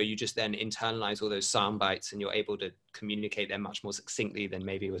 you just then internalize all those sound bites and you're able to communicate them much more succinctly than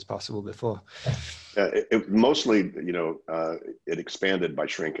maybe was possible before. It mostly, it expanded by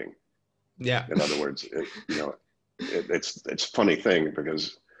shrinking. Yeah. In other words, it's a funny thing,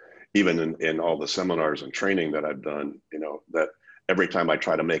 because even in all the seminars and training that I've done, that every time I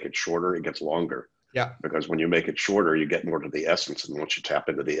try to make it shorter, it gets longer. Yeah. Because when you make it shorter, you get more to the essence. And once you tap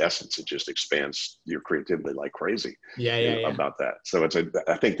into the essence, it just expands your creativity like crazy. About that. So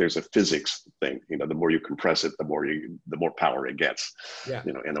I think there's a physics thing, the more you compress it, the more power it gets,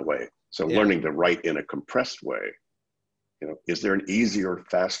 in a way. So learning to write in a compressed way, is there an easier,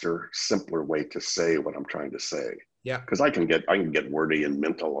 faster, simpler way to say what I'm trying to say? Yeah. Because I can get wordy and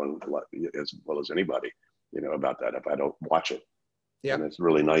mental and as well as anybody, about that if I don't watch it. Yeah. And it's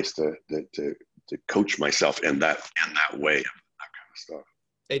really nice to coach myself in that way, that kind of stuff.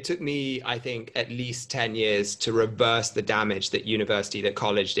 It took me, I think, at least 10 years to reverse the damage that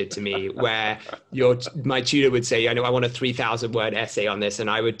college did to me, where my tutor would say, I want a 3,000 word essay on this. And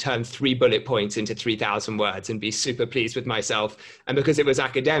I would turn 3 bullet points into 3,000 words and be super pleased with myself. And because it was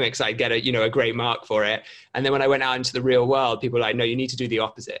academics, I'd get a great mark for it. And then when I went out into the real world, people were like, no, you need to do the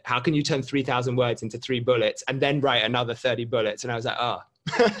opposite. How can you turn 3,000 words into 3 bullets and then write another 30 bullets? And I was like,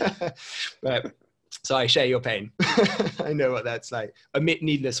 but so I share your pain. I know what that's like. Omit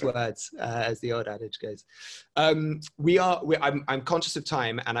needless words, as the old adage goes. I'm conscious of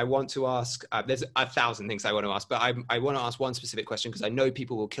time, and I want to ask, there's 1,000 things I want to ask, but I want to ask one specific question, because I know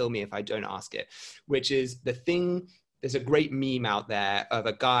people will kill me if I don't ask it, which is there's a great meme out there of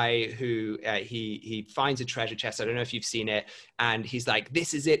a guy who he finds a treasure chest. I don't know if you've seen it. And he's like,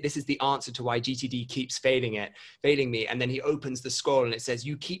 this is it. This is the answer to why GTD keeps failing me. And then he opens the scroll and it says,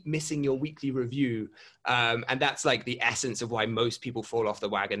 you keep missing your weekly review. And that's like the essence of why most people fall off the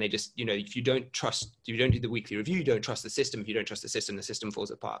wagon. They just, if you don't do the weekly review, you don't trust the system. If you don't trust the system falls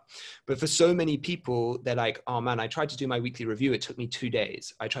apart. But for so many people, they're like, oh man, I tried to do my weekly review. It took me 2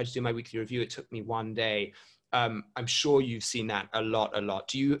 days. I tried to do my weekly review. It took me 1 day. I'm sure you've seen that a lot.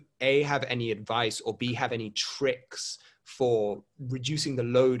 Do you have any advice, or B, have any tricks for reducing the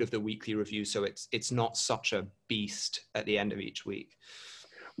load of the weekly review so it's not such a beast at the end of each week?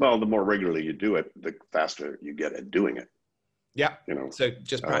 Well, the more regularly you do it, the faster you get at doing it. Yeah. So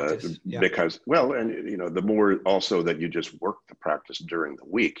just practice. Because, and the more also that you just work to practice during the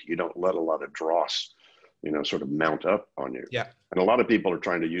week, you don't let a lot of dross sort of mount up on you. Yeah. And a lot of people are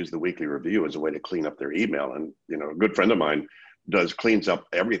trying to use the weekly review as a way to clean up their email. And, a good friend of mine cleans up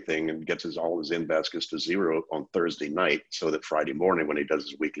everything and gets all his in baskets to 0 on Thursday night, so that Friday morning when he does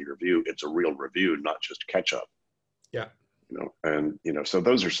his weekly review, it's a real review, not just catch up. Yeah. So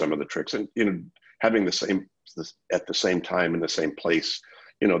those are some of the tricks. And, having at the same time in the same place,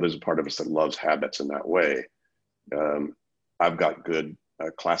 there's a part of us that loves habits in that way. I've got good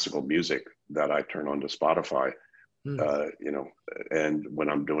classical music that I turn on to Spotify, and when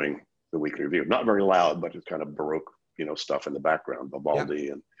I'm doing the weekly review, not very loud, but it's kind of Baroque, stuff in the background,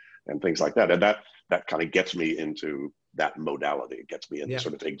 Vivaldi and things like that. And that kind of gets me into that modality. It gets me into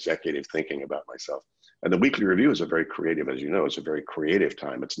sort of executive thinking about myself. And the weekly review is a very creative, as you know, it's a very creative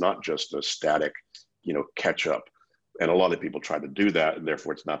time. It's not just a static, catch up. And a lot of people try to do that, and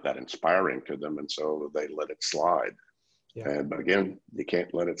therefore it's not that inspiring to them, and so they let it slide. Yeah. But again, you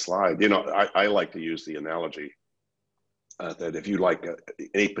can't let it slide. You know, I like to use the analogy that if you like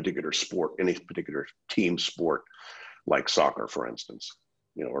any particular sport, any particular team sport, like soccer, for instance,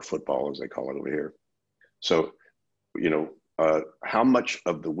 you know, or football as they call it over here. So, you know, how much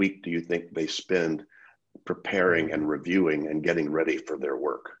of the week do you think they spend preparing and reviewing and getting ready for their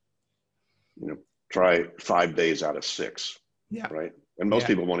work? You know, try 5 days out of 6. Yeah. Right. And most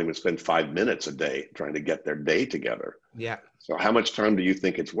people won't even spend 5 minutes a day trying to get their day together. Yeah. So how much time do you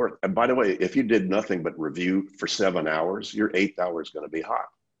think it's worth? And by the way, if you did nothing but review for 7 hours, your 8th hour is going to be hot.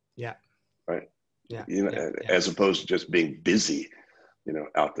 Yeah. Right. Yeah. You know, as opposed to just being busy, you know,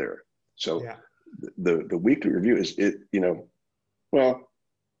 out there. So the weekly review is, it, you know, well,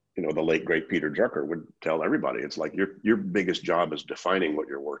 you know, the late great Peter Drucker would tell everybody, it's like your biggest job is defining what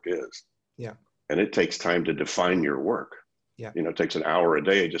your work is. Yeah. And it takes time to define your work. Yeah. You know, it takes an hour a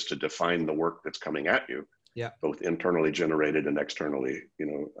day just to define the work that's coming at you. Yeah. Both internally generated and externally, you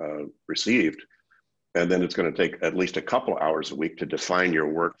know, received. And then it's going to take at least a couple of hours a week to define your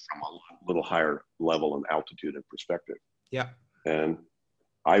work from a little higher level and altitude and perspective. Yeah. And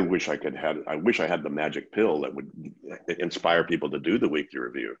I wish I had the magic pill that would inspire people to do the weekly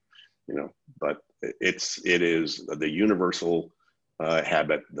review, you know, but it is the universal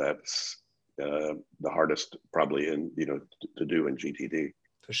habit that's the hardest probably in, you know, to do in GTD.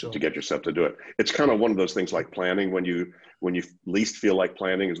 For sure. To get yourself to do it. It's kind of one of those things like planning. When you least feel like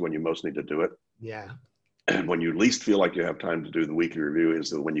planning is when you most need to do it. Yeah. And when you least feel like you have time to do the weekly review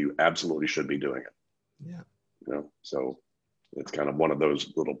is when you absolutely should be doing it. Yeah. You know, so it's kind of one of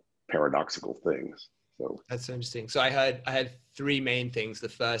those little paradoxical things. So that's so interesting. So I had 3 main things. The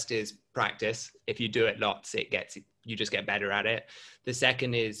first is practice. If you do it lots, you just get better at it. The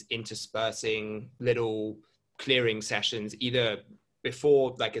second is interspersing little clearing sessions, either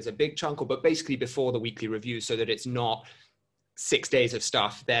before, like as a big chunk, but basically before the weekly review, so that it's not 6 days of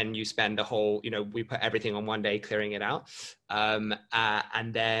stuff, then you spend the whole, you know, we put everything on one day clearing it out. And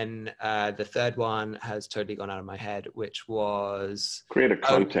then the third one has totally gone out of my head, which was create a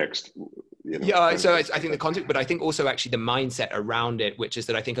context. You know, yeah, so I think the context, but I think also actually the mindset around it, which is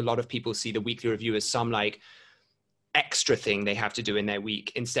that I think a lot of people see the weekly review as some like extra thing they have to do in their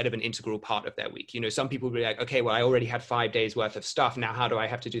week instead of an integral part of their week. You know, some people will be like, okay, well, I already had 5 days worth of stuff. Now, how do I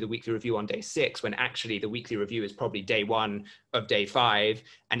have to do the weekly review on day 6 when actually the weekly review is probably day 1 of day 5.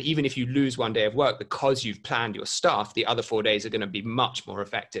 And even if you lose 1 day of work, because you've planned your stuff, the other 4 days are going to be much more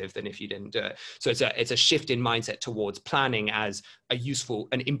effective than if you didn't do it. So it's a shift in mindset towards planning as a useful,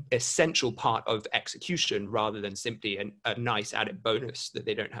 essential part of execution rather than simply a nice added bonus that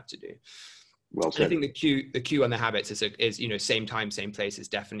they don't have to do. Well said. I think the cue on the habits is you know, same time, same place is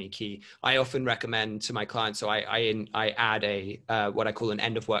definitely key. I often recommend to my clients, so I add a what I call an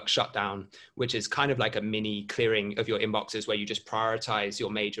end of work shutdown, which is kind of like a mini clearing of your inboxes where you just prioritize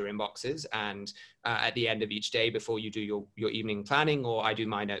your major inboxes, and at the end of each day before you do your evening planning, or I do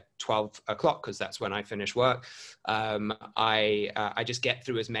mine at 12 o'clock because that's when I finish work. I just get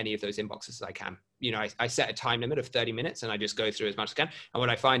through as many of those inboxes as I can. You know, I set a time limit of 30 minutes and I just go through as much as I can. And what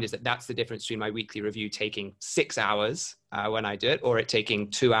I find is that that's the difference between my weekly review taking 6 hours when I do it, or it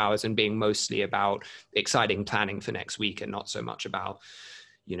taking 2 hours and being mostly about exciting planning for next week and not so much about,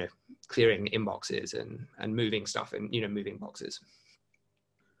 you know, clearing inboxes and moving stuff and, you know, moving boxes.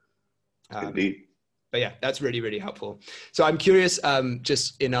 Indeed. But yeah, that's really, really helpful. So I'm curious,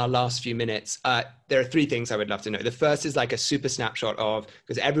 just in our last few minutes, there are 3 things I would love to know. The first is like a super snapshot of,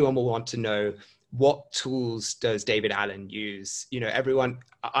 because everyone will want to know, what tools does David Allen use? You know, everyone,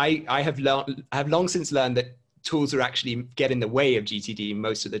 I have long since learned that tools are actually get in the way of GTD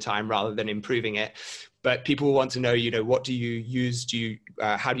most of the time rather than improving it. But people will want to know, you know, what do you use?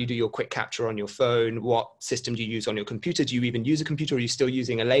 How do you do your quick capture on your phone? What system do you use on your computer? Do you even use a computer? Or are you still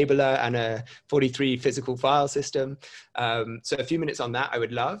using a labeler and a 43 physical file system? So a few minutes on that I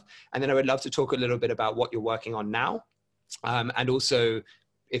would love. And then I would love to talk a little bit about what you're working on now. And also,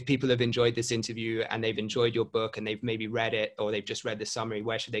 if people have enjoyed this interview and they've enjoyed your book and they've maybe read it or they've just read the summary,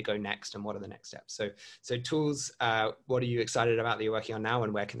 where should they go next and what are the next steps? So tools, what are you excited about that you're working on now,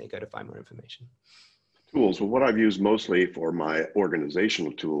 and where can they go to find more information? Tools. Well, what I've used mostly for my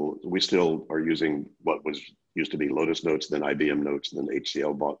organizational tool, we still are using what used to be Lotus Notes, then IBM Notes, then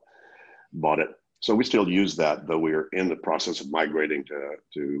HCL bought it. So we still use that, though we're in the process of migrating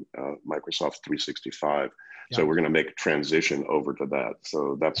to Microsoft 365. So we're going to make a transition over to that.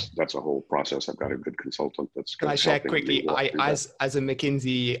 So that's a whole process. I've got a good consultant that's Can kind I of share helping quickly? me walk through that. As a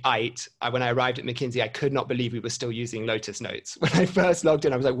McKinseyite, when I arrived at McKinsey, I could not believe we were still using Lotus Notes. When I first logged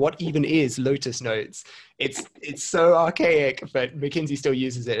in, I was like, "What even is Lotus Notes?" It's so archaic, but McKinsey still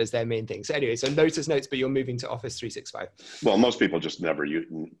uses it as their main thing. So anyway, so Lotus Notes, but you're moving to Office 365. Well, most people just never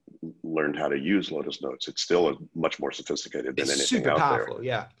learned how to use Lotus Notes. It's still much more sophisticated than anything Super out powerful, there.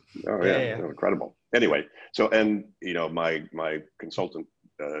 yeah. Oh yeah. Oh, incredible. Anyway, so and my consultant,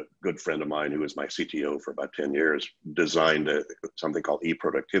 good friend of mine who was my CTO for about 10 years, designed something called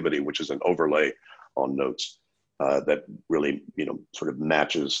eProductivity, which is an overlay on Notes that really sort of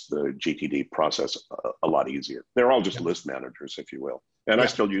matches the GTD process a lot easier. They're all just list managers, if you will. And I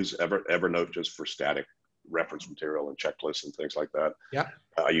still use Evernote just for static reference material and checklists and things like that. Yeah.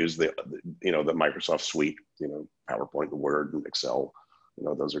 I use the Microsoft Suite, PowerPoint and Word and Excel.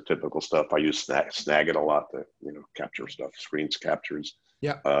 Those are typical stuff. I use Snagit a lot to, capture stuff, screens captures.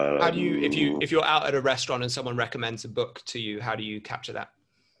 Yeah. How do you, if you're out at a restaurant and someone recommends a book to you, how do you capture that?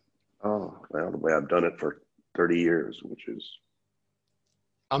 Oh, well, the way I've done it for 30 years, which is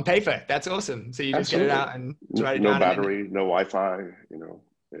on paper. That's awesome. So you just get it out and write it down. No battery, no Wi-Fi,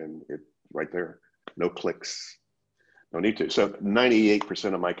 and it's right there. No clicks. No need to. So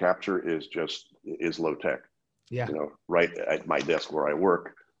 98% of my capture is low tech. Yeah. Right at my desk where I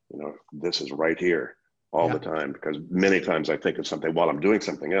work, this is right here all the time, because many times I think of something while I'm doing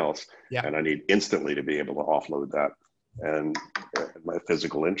something else and I need instantly to be able to offload that and my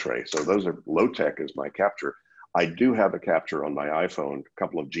physical in tray. So those are low tech is my capture. I do have a capture on my iPhone. A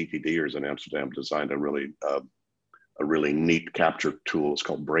couple of GTDers in Amsterdam designed a really neat capture tool. It's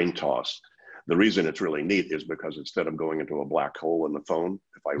called BrainToss. The reason it's really neat is because instead of going into a black hole in the phone,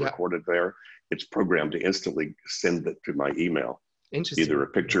 if I record it there, it's programmed to instantly send it to my email. Either a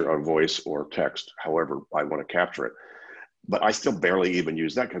picture, a voice, or text, however I want to capture it. But I still barely even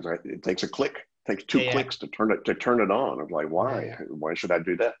use that because it takes a click. It takes two clicks to turn it on. I'm like, why? Yeah. Why should I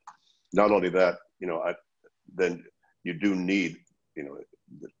do that? Not only that, then you do need,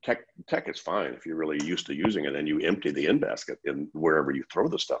 the tech is fine if you're really used to using it and you empty the in basket in wherever you throw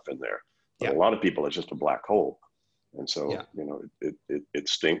the stuff in there. But a lot of people, it's just a black hole. And so, it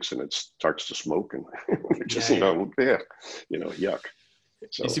stinks and it starts to smoke and just, yuck.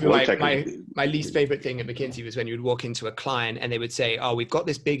 So, you see, my least favorite thing at McKinsey was when you would walk into a client and they would say, "Oh, we've got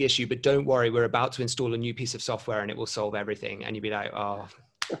this big issue, but don't worry, we're about to install a new piece of software and it will solve everything." And you'd be like, "Oh,"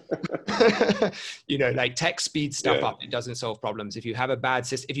 like tech speeds stuff up. It doesn't solve problems. If you have a bad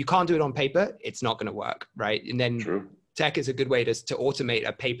system, if you can't do it on paper, it's not going to work, right? And then tech is a good way to automate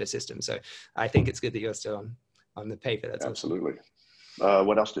a paper system. So I think it's good that you're still on the paper. That's absolutely. Awesome.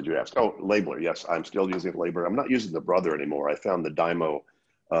 What else did you ask? Oh, Labeler. Yes, I'm still using Labeler. I'm not using the Brother anymore. I found the Dymo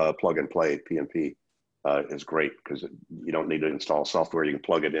plug and play PNP is great because you don't need to install software. You can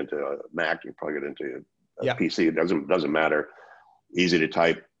plug it into a Mac. You can plug it into a PC. It doesn't matter. Easy to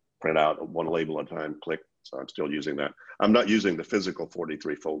type, print out one label at a time, click. So I'm still using that. I'm not using the physical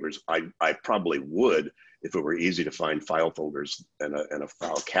 43 folders. I probably would if it were easy to find file folders and a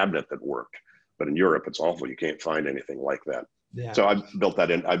file cabinet that worked. But in Europe, it's awful. You can't find anything like that. Yeah. So I built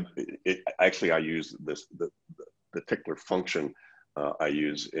that in. I use the tickler function I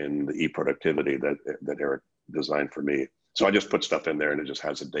use in the eProductivity that Eric designed for me. So I just put stuff in there and it just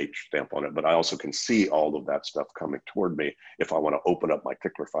has a date stamp on it. But I also can see all of that stuff coming toward me. If I want to open up my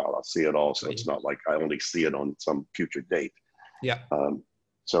tickler file, I'll see it all. So it's not like I only see it on some future date. Yeah.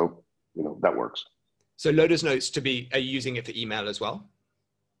 So, that works. So Lotus Notes are you using it for email as well?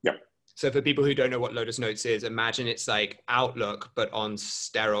 Yeah. So for people who don't know what Lotus Notes is, imagine it's like Outlook, but on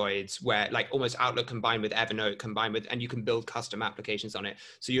steroids, where like almost Outlook combined with Evernote and you can build custom applications on it.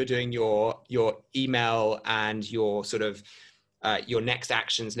 So you're doing your email and your sort of your next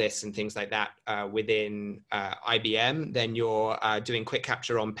actions lists and things like that within IBM. Then you're doing quick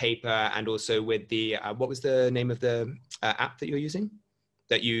capture on paper and also with the, what was the name of the app that you're using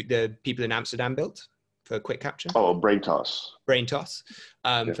that the people in Amsterdam built? For quick capture? Oh, BrainToss. BrainToss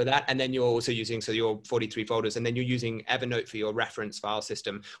for that. And then you're also using, so your 43 folders, and then you're using Evernote for your reference file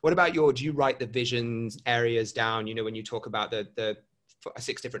system. What about do you write the visions areas down? When you talk about the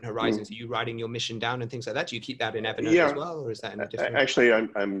 6 different horizons, are you writing your mission down and things like that? Do you keep that in Evernote as well? Or is that in a different? Actually,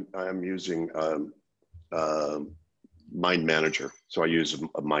 I'm using Mind Manager. So I use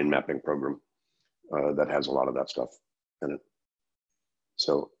a mind mapping program that has a lot of that stuff in it.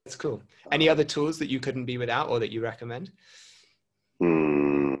 So that's cool. Any other tools that you couldn't be without or that you recommend?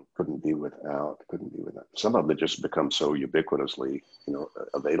 Couldn't be without. Some of them just become so ubiquitously,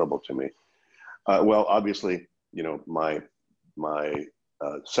 available to me. Well, obviously, my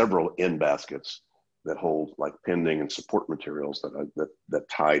several in baskets that hold like pending and support materials that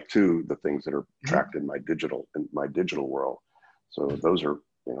tie to the things that are tracked in my digital world. So those are,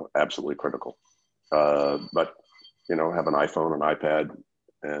 absolutely critical. But have an iPhone, an iPad,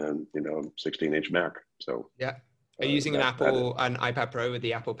 and 16-inch Mac. So yeah. Are you using an iPad Pro with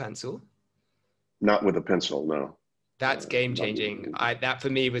the Apple Pencil? Not with a pencil, no. That's game changing. That for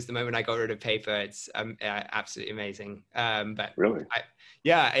me was the moment I got rid of paper. It's absolutely amazing. But really,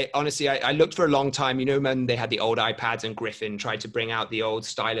 honestly, I looked for a long time. When they had the old iPads and Griffin tried to bring out the old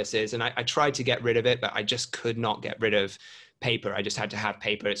styluses, and I tried to get rid of it, but I just could not get rid of paper. I just had to have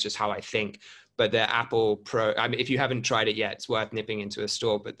paper. It's just how I think. But the Apple Pro, I mean, if you haven't tried it yet, it's worth nipping into a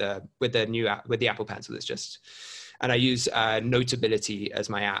store. But with the Apple Pencil, it's just. And I use Notability as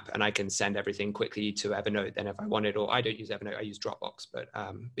my app, and I can send everything quickly to Evernote. Then, if I wanted, or I don't use Evernote, I use Dropbox. But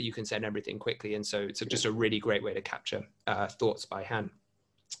you can send everything quickly, and so it's just a really great way to capture thoughts by hand.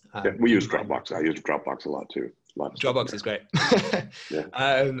 We use Dropbox. I use Dropbox a lot too. Dropbox is great. Yeah.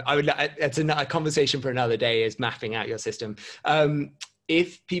 It's a conversation for another day. Is mapping out your system.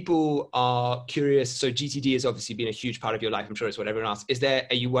 If people are curious, so GTD has obviously been a huge part of your life. I'm sure it's what everyone asks.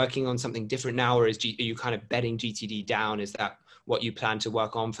 Are you working on something different now, or are you kind of bedding GTD down? Is that what you plan to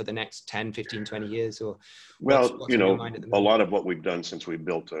work on for the next 10, 15, 20 years? Or what's a lot of what we've done since we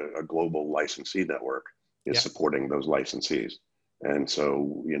built a global licensee network is supporting those licensees. And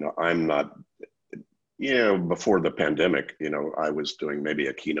so, I'm not, before the pandemic, I was doing maybe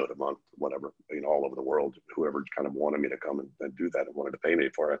a keynote a month, whatever, all over the world, whoever kind of wanted me to come and do that and wanted to pay me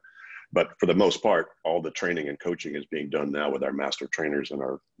for it. But for the most part, all the training and coaching is being done now with our master trainers and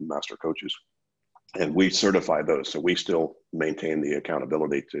our master coaches. And we certify those. So we still maintain the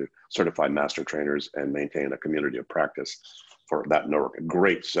accountability to certify master trainers and maintain a community of practice for that network. A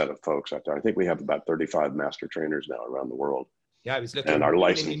great set of folks out there. I think we have about 35 master trainers now around the world. Yeah, I was looking and our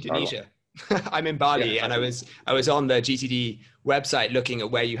license in Indonesia. I'm in Bali, and I was on the GTD website looking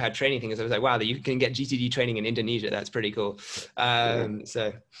at where you had training things. I was like, wow, you can get GTD training in Indonesia. That's pretty cool.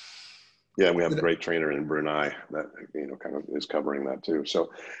 So. Yeah, we have a great trainer in Brunei that kind of is covering that too.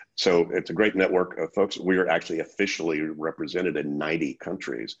 So it's a great network of folks. We are actually officially represented in 90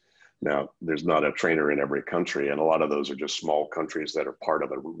 countries. Now, there's not a trainer in every country, and a lot of those are just small countries that are part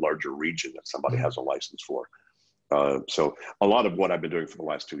of a larger region that somebody has a license for. So a lot of what I've been doing for the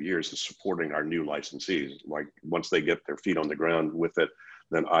last 2 years is supporting our new licensees. Like once they get their feet on the ground with it,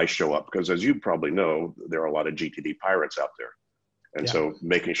 then I show up, because as you probably know, there are a lot of GTD pirates out there. And so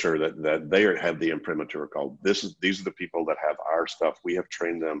making sure that they have the imprimatur called, these are the people that have our stuff. We have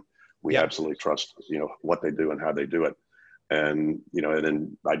trained them. We absolutely trust, what they do and how they do it. And, and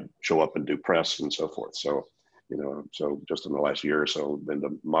then I show up and do press and so forth. So, so just in the last year or so, I've been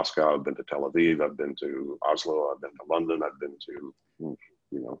to Moscow, I've been to Tel Aviv, I've been to Oslo, I've been to London, I've been to,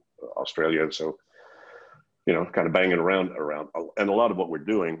 Australia. So, kind of banging around. And a lot of what we're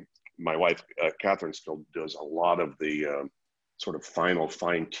doing, my wife, Catherine, still does a lot of the sort of final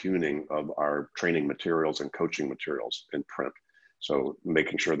fine tuning of our training materials and coaching materials in print. So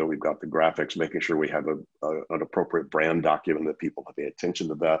making sure that we've got the graphics, making sure we have an appropriate brand document that people pay attention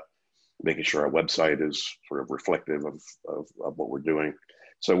to that, making sure our website is sort of reflective of what we're doing.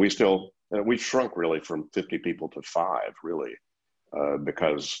 So we've shrunk really from 50 people to 5 really,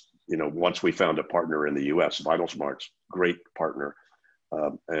 because, once we found a partner in the US, VitalSmart's great partner.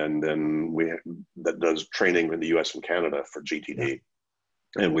 And then that does training in the US and Canada for GTD.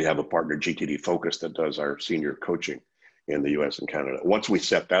 Yeah. And we have a partner, GTD Focus, that does our senior coaching in the US and Canada. Once we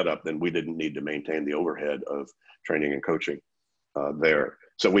set that up, then we didn't need to maintain the overhead of training and coaching there.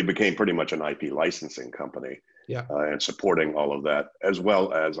 So we became pretty much an IP licensing company, and supporting all of that, as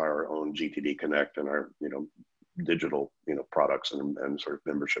well as our own GTD Connect and our, digital, products and sort of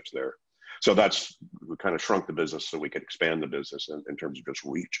memberships there. So we kind of shrunk the business so we could expand the business in terms of just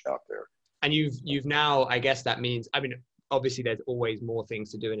reach out there. And you've now, I guess that means, obviously there's always more things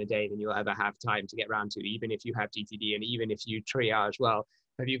to do in a day than you'll ever have time to get around to, even if you have GTD and even if you triage well.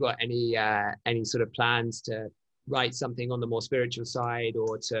 Have you got any sort of plans to write something on the more spiritual side,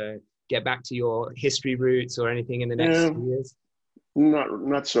 or to get back to your history roots or anything in the next few years?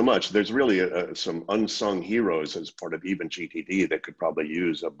 Not so much. There's really some unsung heroes as part of even GTD that could probably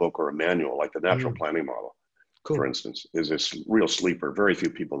use a book or a manual, like the natural planning model, for instance, is this real sleeper. Very few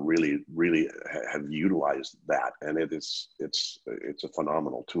people really have utilized that, and it's a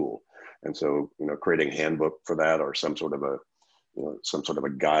phenomenal tool. And so, creating a handbook for that, or some sort of a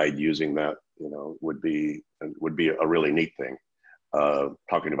guide using that, would be a really neat thing.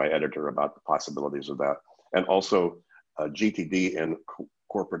 Talking to my editor about the possibilities of that, and also. GTD and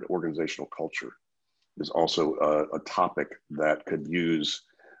corporate organizational culture is also a topic that could use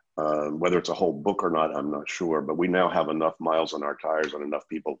Whether it's a whole book or not, I'm not sure, but we now have enough miles on our tires and enough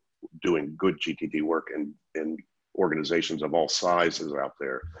people doing good GTD work in organizations of all sizes out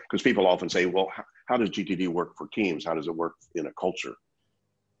there. Because people often say, well, how does GTD work for teams? How does it work in a culture?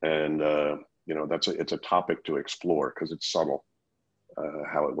 And, you know, it's a topic to explore because it's subtle.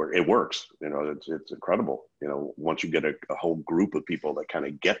 How it works, you know, it's incredible. You know, once you get a whole group of people that kind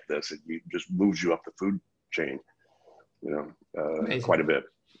of get this, it just moves you up the food chain, you know, quite a bit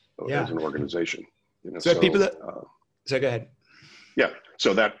as an organization. You know, so people that, so go ahead. Yeah,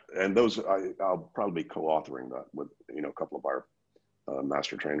 so that, and those, I'll probably be co-authoring that with, you know, a couple of our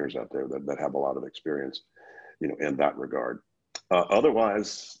master trainers out there that have a lot of experience, you know, in that regard.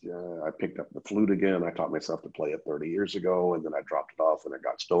 Otherwise, I picked up the flute again. I taught myself to play it 30 years ago, and then I dropped it off and it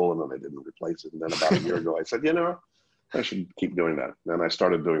got stolen and they didn't replace it. And then about a year ago, I said, you know, I should keep doing that. Then I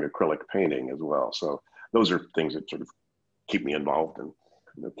started doing acrylic painting as well. So those are things that sort of keep me involved and,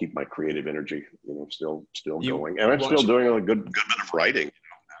 you know, keep my creative energy, you know, still going. And I'm still doing a good bit of writing, you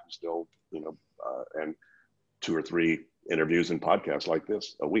know, I'm still, you know, and 2 or 3 interviews and podcasts like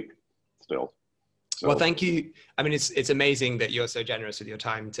this a week still. So. Well, thank you. I mean, it's amazing that you're so generous with your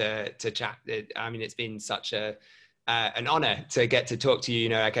time to chat. I mean, it's been such an honor to get to talk to you. You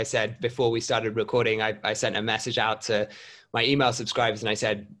know, like I said, before we started recording, I sent a message out to my email subscribers and I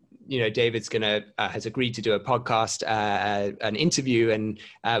said, you know, David's has agreed to do a podcast, an interview, and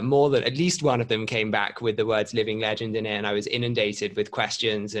more than at least one of them came back with the words living legend in it. And I was inundated with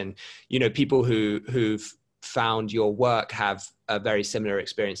questions, and, you know, people who've found your work have a very similar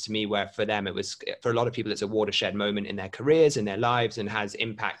experience to me, where for them it was, for a lot of people, it's a watershed moment in their careers, in their lives, and has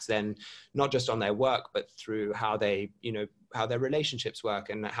impacts then not just on their work, but through how they, you know, how their relationships work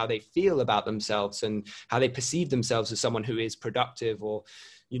and how they feel about themselves and how they perceive themselves as someone who is productive, or,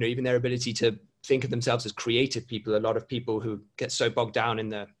 you know, even their ability to think of themselves as creative people. A lot of people who get so bogged down in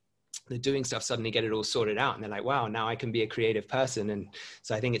the doing stuff suddenly get it all sorted out and they're like, wow, now I can be a creative person. And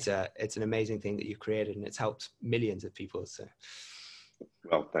so I think it's an amazing thing that you've created, and it's helped millions of people. So,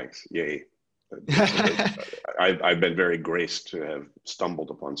 well, thanks. Yay. I've been very graced to have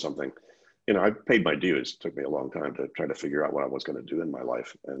stumbled upon something. You know, I paid my dues. It took me a long time to try to figure out what I was going to do in my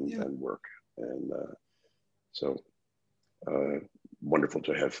life and work. And so wonderful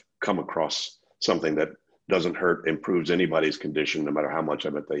to have come across something that doesn't hurt, improves anybody's condition, no matter how much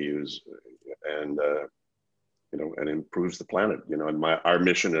of it they use, and you know, and improves the planet. You know, and our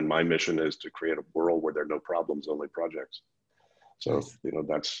mission and my mission is to create a world where there are no problems, only projects. So nice. You know,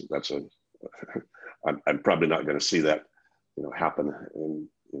 that's a I'm probably not going to see that, you know, happen. And,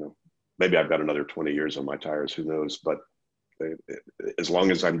 you know, maybe I've got another 20 years on my tires, who knows? But as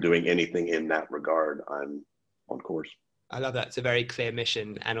long as I'm doing anything in that regard, I'm on course. I love that. It's a very clear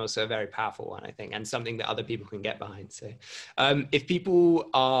mission, and also a very powerful one, I think, and something that other people can get behind. So if people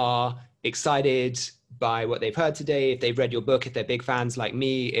are excited by what they've heard today, if they've read your book, if they're big fans like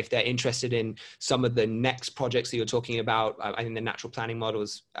me, if they're interested in some of the next projects that you're talking about, I think the natural planning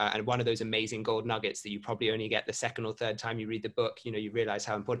models, and one of those amazing gold nuggets that you probably only get the second or third time you read the book, you know, you realize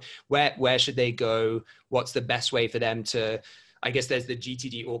how important, where should they go? What's the best way for them to, I guess there's the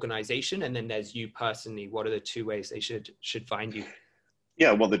GTD organization, and then there's you personally. What are the 2 ways they should find you?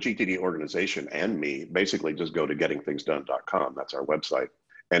 Yeah, well, the GTD organization and me, basically just go to gettingthingsdone.com. That's our website.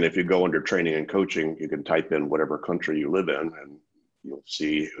 And if you go under training and coaching, you can type in whatever country you live in, and you'll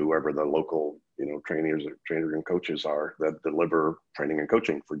see whoever the local, you know, trainers and coaches are that deliver training and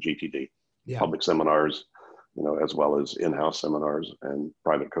coaching for GTD, public seminars, you know, as well as in-house seminars and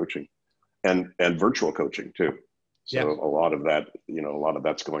private coaching, and virtual coaching too. So a lot of that, you know, a lot of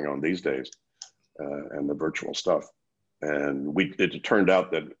that's going on these days, and the virtual stuff. And it turned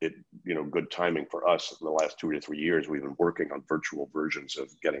out that you know, good timing for us. In the last 2 or 3 years, we've been working on virtual versions of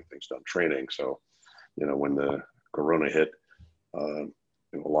Getting Things Done training. So, you know, when the Corona hit, you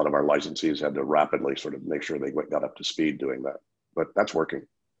know, a lot of our licensees had to rapidly sort of make sure they got up to speed doing that. But that's working.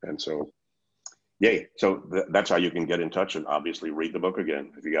 And so, yay. So that's how you can get in touch, and obviously read the book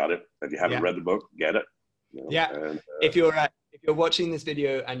again if you got it. If you haven't read the book, get it. You know, and, if you're watching this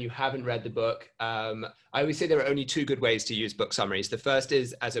video and you haven't read the book, I always say there are only 2 good ways to use book summaries. The first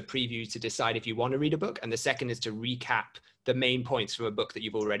is as a preview to decide if you want to read a book, and the second is to recap the main points from a book that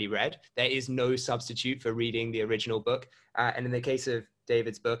you've already read. There is no substitute for reading the original book. And in the case of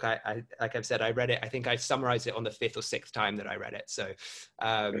David's book, I like I've said, I read it. I think I summarized it on the 5th or 6th time that I read it. So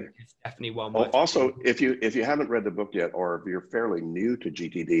it's definitely one. Also, if you haven't read the book yet, or if you're fairly new to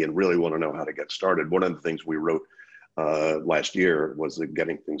GTD and really want to know how to get started, one of the things we wrote last year was the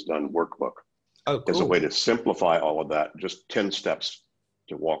Getting Things Done workbook. Oh, cool. As a way to simplify all of that, just 10 steps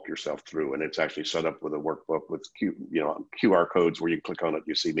walk yourself through. And it's actually set up with a workbook with QR codes where you click on it,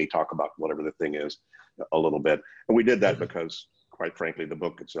 you see me talk about whatever the thing is a little bit. And we did that because, quite frankly, the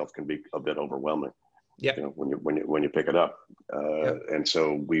book itself can be a bit overwhelming. Yeah. When you pick it up. And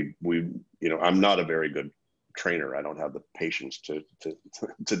so we I'm not a very good trainer. I don't have the patience to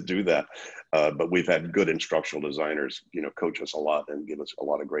do that. But we've had good instructional designers, coach us a lot and give us a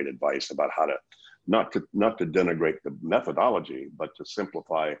lot of great advice about how to not to denigrate the methodology, but to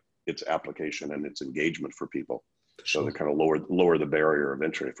simplify its application and its engagement for people. Sure. So to kind of lower the barrier of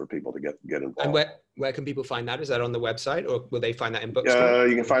entry for people to get involved. And where can people find that? Is that on the website, or will they find that in books?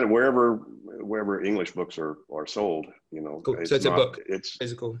 You can find it wherever English books are sold. Cool. So it's a book. It's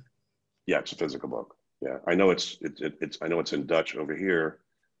physical. Yeah, it's a physical book. Yeah, I know it's in Dutch over here.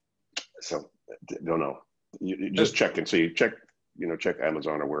 So don't know. You just check and see. Check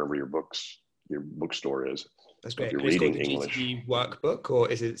Amazon or wherever your bookstore is. That's great. If you're reading the English GTD workbook, or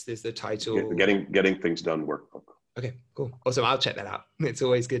is the title? Getting Things Done workbook. Okay, cool. Awesome. I'll check that out. It's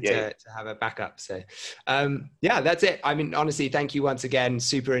always good to have a backup. So that's it. I mean, honestly, thank you once again.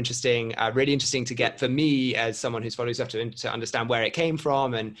 Super interesting, really interesting to get for me as someone who's following stuff to understand where it came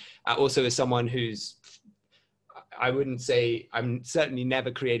from. And also as someone who's, I wouldn't say, I'm certainly never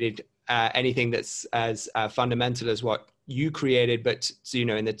created anything that's as fundamental as what you created, but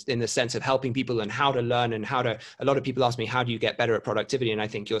in the sense of helping people and how to learn and a lot of people ask me, how do you get better at productivity? And I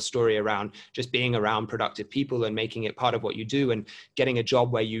think your story around just being around productive people and making it part of what you do and getting a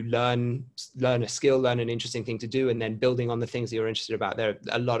job where you learn a skill, learn an interesting thing to do, and then building on the things that you're interested about. There are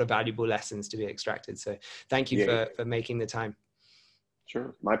a lot of valuable lessons to be extracted. So thank you for making the time.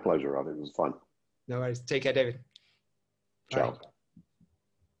 Sure. My pleasure, Ravi. It was fun. No worries. Take care, David. Ciao. Bye.